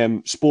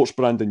sports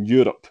brand in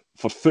Europe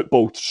for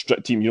football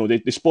team. You know,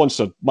 they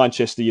sponsor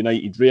Manchester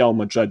United, Real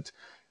Madrid,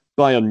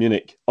 Bayern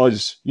Munich,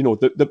 us. You know,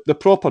 the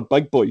proper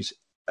big boys.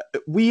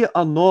 We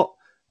are not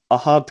a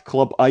hard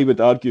club, I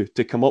would argue,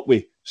 to come up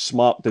with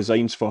smart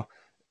designs for.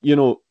 You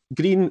know,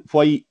 green,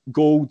 white,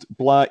 gold,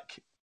 black.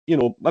 You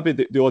know, maybe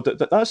the odd.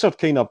 That's our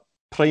kind of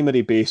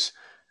primary base.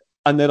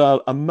 And there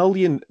are a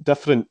million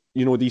different,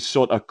 you know, these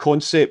sort of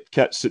concept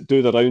kits that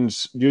do the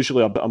rounds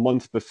usually about a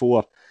month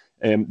before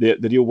the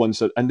real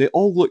ones, and they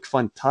all look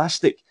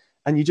fantastic.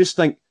 And you just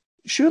think,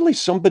 surely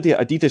somebody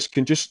at Adidas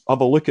can just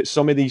have a look at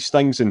some of these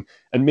things and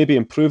maybe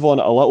improve on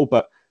it a little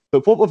bit.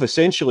 But what we've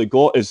essentially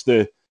got is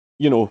the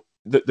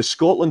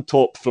Scotland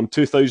top from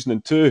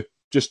 2002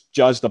 just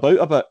jazzed about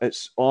a bit.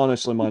 It's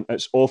honestly, man,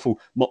 it's awful.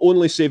 My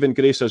only saving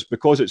grace is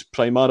because it's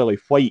primarily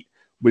white,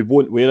 we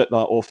won't wear it that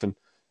often.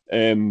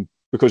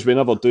 Because we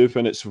never do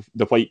when it's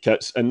the white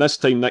kits. And this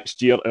time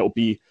next year, it'll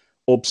be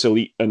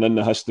obsolete and in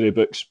the history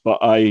books. But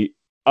I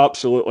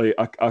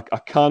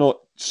cannot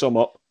sum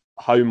up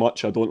how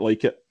much I don't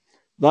like it.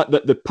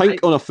 The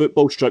pink on a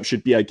football strip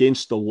should be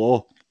against the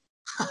law.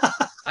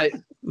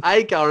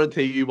 I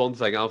guarantee you one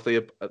thing,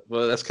 Anthony.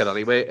 Well, this kid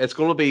anyway. It's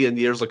going to be in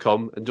years to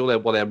come, and don't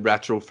have one of them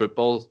retro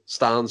football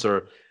stands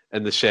or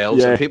in the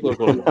shelves, and people are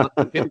going to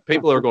want it.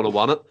 People are going to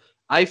want it.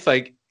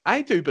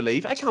 I do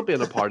believe, I can't be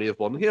in a party of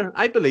one here.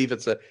 I believe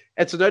it's an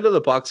out of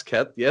the box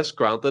kit. Yes,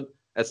 granted,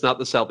 it's not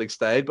the Celtic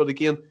style, but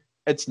again,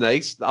 it's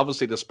nice.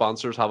 Obviously, the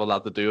sponsors have a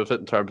lot to do with it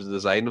in terms of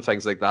design and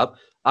things like that.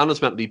 And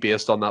it's meant to be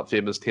based on that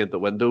famous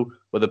tainted window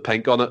with the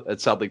pink on it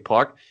at Celtic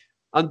Park.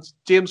 And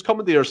James,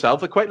 coming to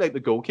yourself, I quite like the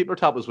goalkeeper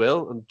top as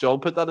well. And John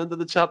put that into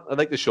the chat. I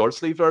like the short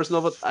sleeve version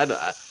of it.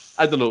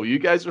 I don't know what you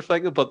guys are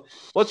thinking, but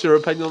what's your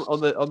opinion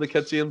on the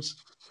kit, James?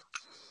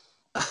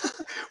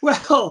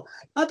 Well,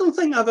 I don't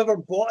think I've ever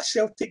bought a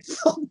Celtic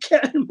thumb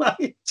kit in my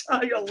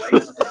entire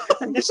life,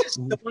 and this is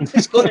the one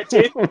that's going to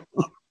take money.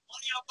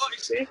 I've got to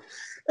say.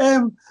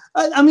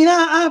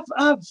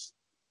 I've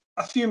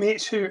a few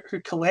mates who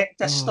collect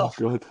this stuff.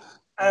 God.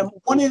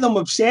 One of them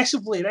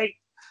obsessively, right?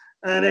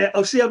 And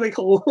I'll say a big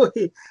hello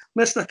to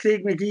Mr.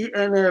 Craig McGee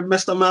and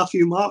Mr.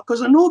 Matthew Mark,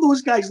 because I know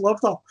those guys love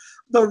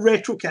their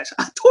retro kits.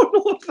 I don't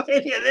know if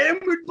any of them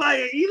would buy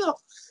it either.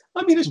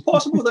 I mean, it's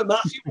possible that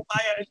Matthew will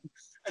buy it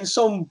in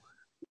some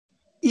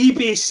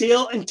eBay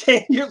sale in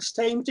 10 years'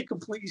 time to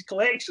complete his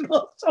collection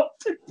or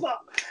something, but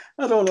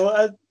I don't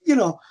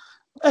know.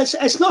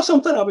 It's not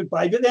something I would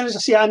buy. But then, as I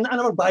say, I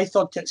never buy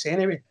third kits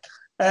anyway.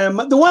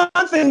 The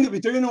one thing that we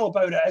do know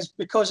about it is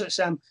because it's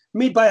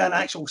made by an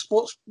actual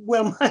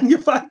sportswear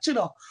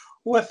manufacturer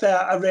with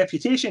a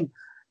reputation.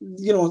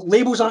 You know,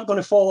 labels aren't going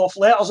to fall off,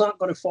 letters aren't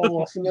going to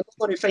fall off, and you're not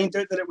going to find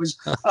out that it was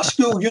a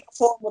school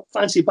uniform with a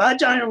fancy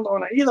badge ironed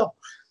on it either.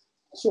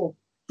 So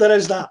there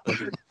is that.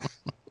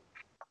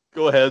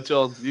 Go ahead,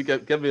 John. You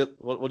give me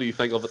what do you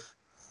think of it?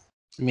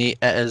 Mate,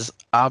 it is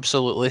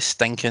absolutely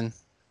stinking.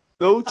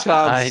 No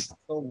chance.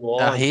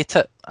 I hate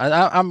it.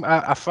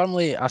 I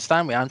firmly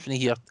stand with Anthony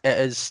here. It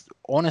is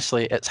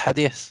honestly, it's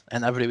hideous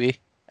in every way,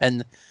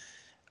 and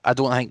I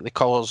don't think the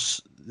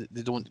colours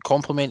they don't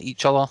complement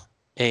each other.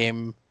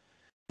 I'm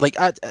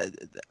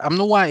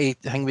not why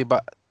to hang me,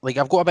 but like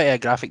I've got a bit of a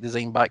graphic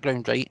design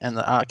background, right, and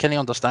I kind of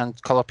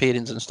understand colour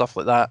pairings and stuff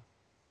like that.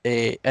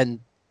 And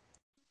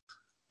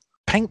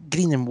pink,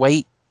 green, and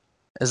white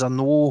is a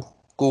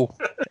no-go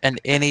in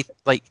any,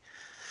 like,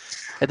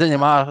 it doesn't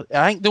matter.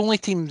 I think the only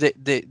team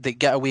that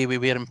get away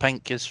with wearing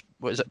pink is,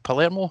 what is it,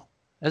 Palermo?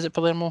 Is it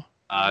Palermo?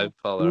 Aye,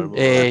 Palermo.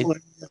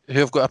 Who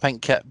have got a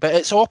pink kit. But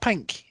it's all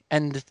pink,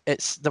 and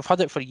they've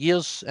had it for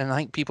years, and I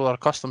think people are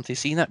accustomed to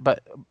seeing it.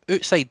 But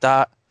outside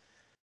that,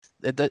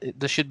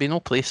 there should be no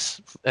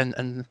place,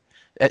 and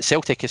at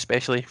Celtic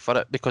especially, for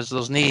it, because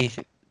there's no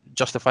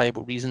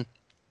justifiable reason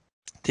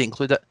to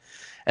include it.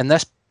 And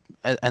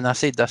I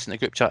said this in the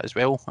group chat as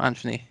well,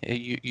 Anthony.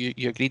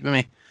 You agreed with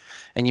me,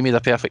 and you made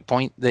a perfect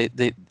point.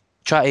 They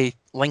try to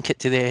link it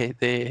to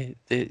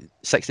the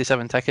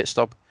 67 ticket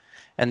stub,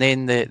 and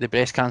then the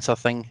breast cancer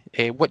thing,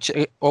 which,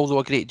 although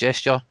a great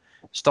gesture,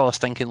 still a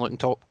stinking looking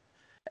top.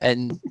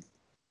 And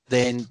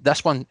then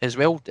this one as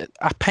well,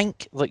 a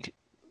pink, like,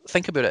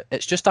 think about it.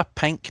 It's just a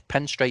pink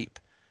pinstripe,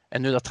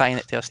 and now they're tying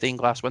it to a stained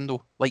glass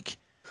window. Like,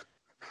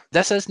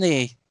 this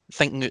isn't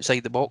thinking outside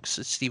the box,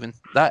 Stephen.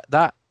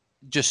 That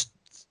just,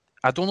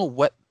 I don't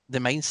know the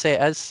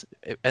mindset is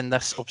in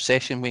this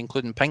obsession with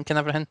including pink and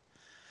everything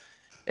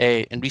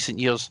in recent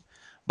years.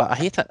 But I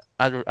hate it.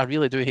 I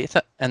really do hate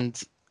it.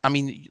 And I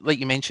mean, like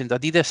you mentioned,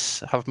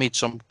 Adidas have made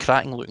some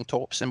cracking looking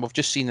tops, and we've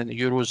just seen in the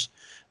Euros.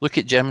 Look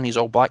at Germany's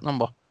all black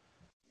number.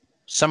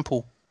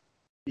 Simple.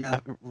 Yeah.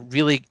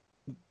 Really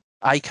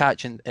eye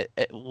catching.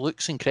 It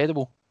looks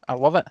incredible. I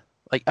love it.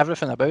 Like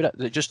everything about it.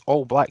 They're just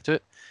all black to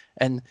it.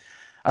 And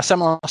a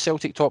similar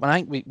Celtic top, and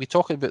I think we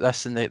talked about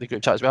this in the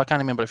group chat as well. I can't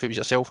remember if it was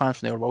yourself,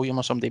 Anthony, or William,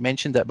 or somebody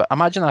mentioned it. But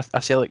imagine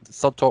a Celtic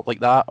third top like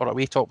that, or a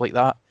away top like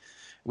that,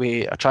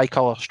 with a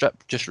tricolour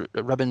strip just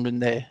ribbon around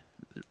the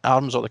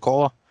arms or the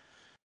collar.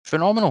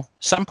 Phenomenal.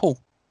 Simple.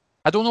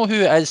 I don't know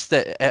who it is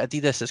that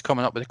Adidas is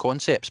coming up with the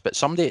concepts, but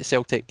somebody at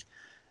Celtic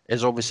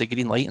is obviously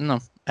green lighting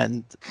them,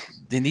 and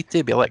they need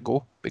to be let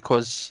go,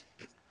 because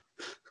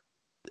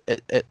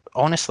it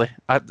honestly,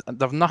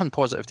 there's nothing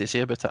positive to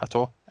say about it at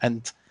all.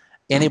 And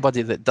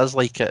anybody that does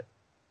like it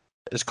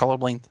is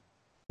colourblind.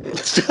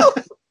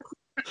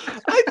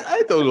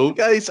 I don't know,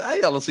 guys.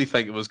 I honestly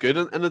think it was good.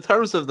 And in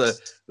terms of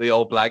the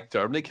all black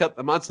Germany kit,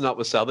 imagine that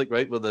with Celtic,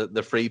 right, with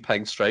the three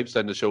pink stripes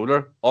down the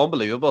shoulder.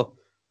 Unbelievable.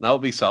 That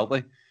would be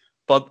Celtic.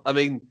 But I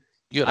mean,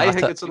 I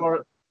think it's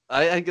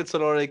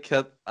an alright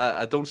kit.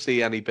 I don't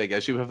see any big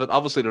issue with it.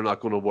 Obviously, they're not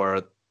going to wear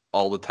it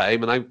all the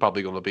time, and I'm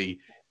probably going to be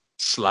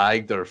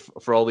slagged or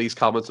for all these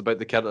comments about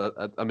the kit.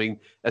 I mean,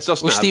 it's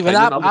just. Well, Stephen,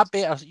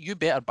 you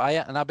better buy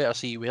it, and I better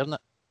see you wearing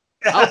it.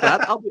 I'll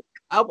bet.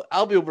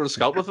 I'll be over to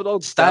Scotland with it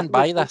on. Stand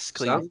by this,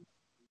 Clean.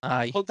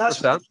 Aye.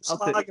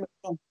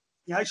 100%.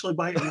 You actually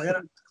buy it and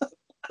wear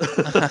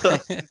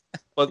it.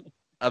 But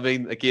I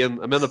mean, again,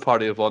 I'm in a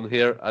party of one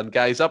here, and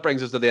guys, that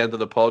brings us to the end of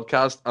the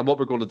podcast. And what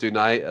we're going to do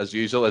now, as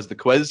usual, is the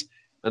quiz,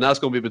 and that's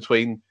going to be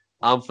between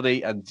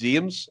Anthony and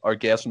James, our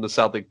guest from the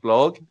Celtic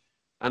blog,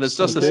 and it's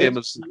just the same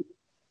as.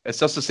 It's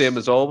just the same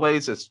as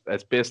always. It's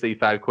basically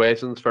 5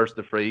 questions, first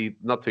to 3,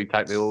 not too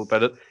technical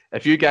about it.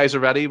 If you guys are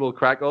ready, we'll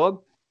crack on.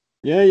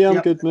 Yeah, I'm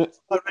good, mate.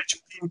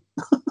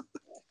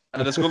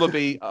 And it's gonna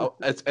be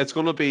it's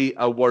gonna be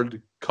a World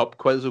Cup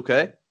quiz,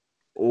 okay?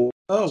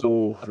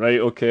 Oh, right,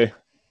 okay.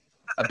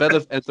 A bit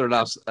of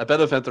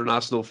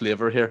international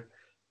flavour here.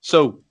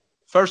 So,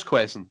 first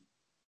question: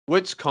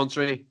 which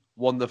country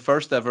won the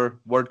first ever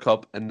World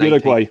Cup in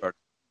 1930?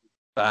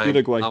 Bang,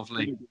 Uruguay.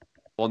 Anthony,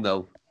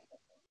 1-0.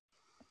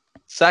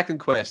 Second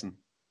question: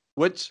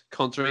 which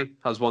country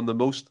has won the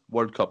most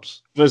World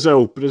Cups?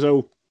 Brazil.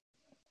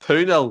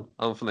 2-0,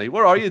 Anthony.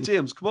 Where are you,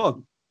 James? Come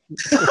on.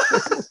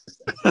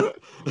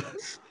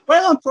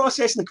 While I'm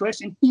processing the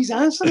question, he's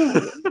answering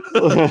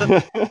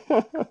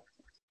it.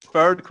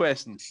 Third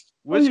question: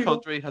 which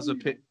country has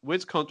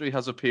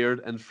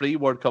appeared in 3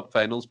 World Cup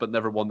finals but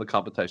never won the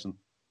competition?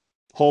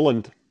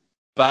 Holland.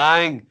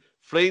 Bang!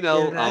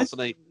 3-0,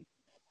 Anthony.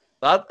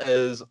 That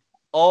is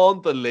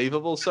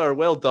unbelievable, sir.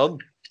 Well done.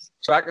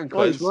 Cracking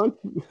quiz.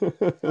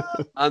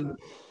 And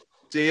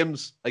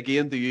James,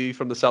 again to you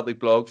from the Celtic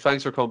blog.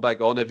 Thanks for coming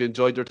back on. Have you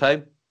enjoyed your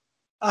time?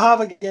 I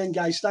have again,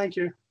 guys. Thank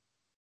you.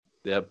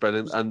 Yeah,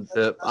 brilliant. And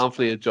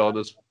Anthony and John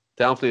as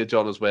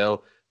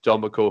well.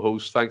 John, my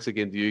co-host. Thanks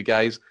again to you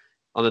guys.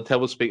 And until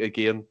we speak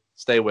again,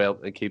 stay well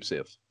and keep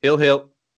safe. Hail, hail.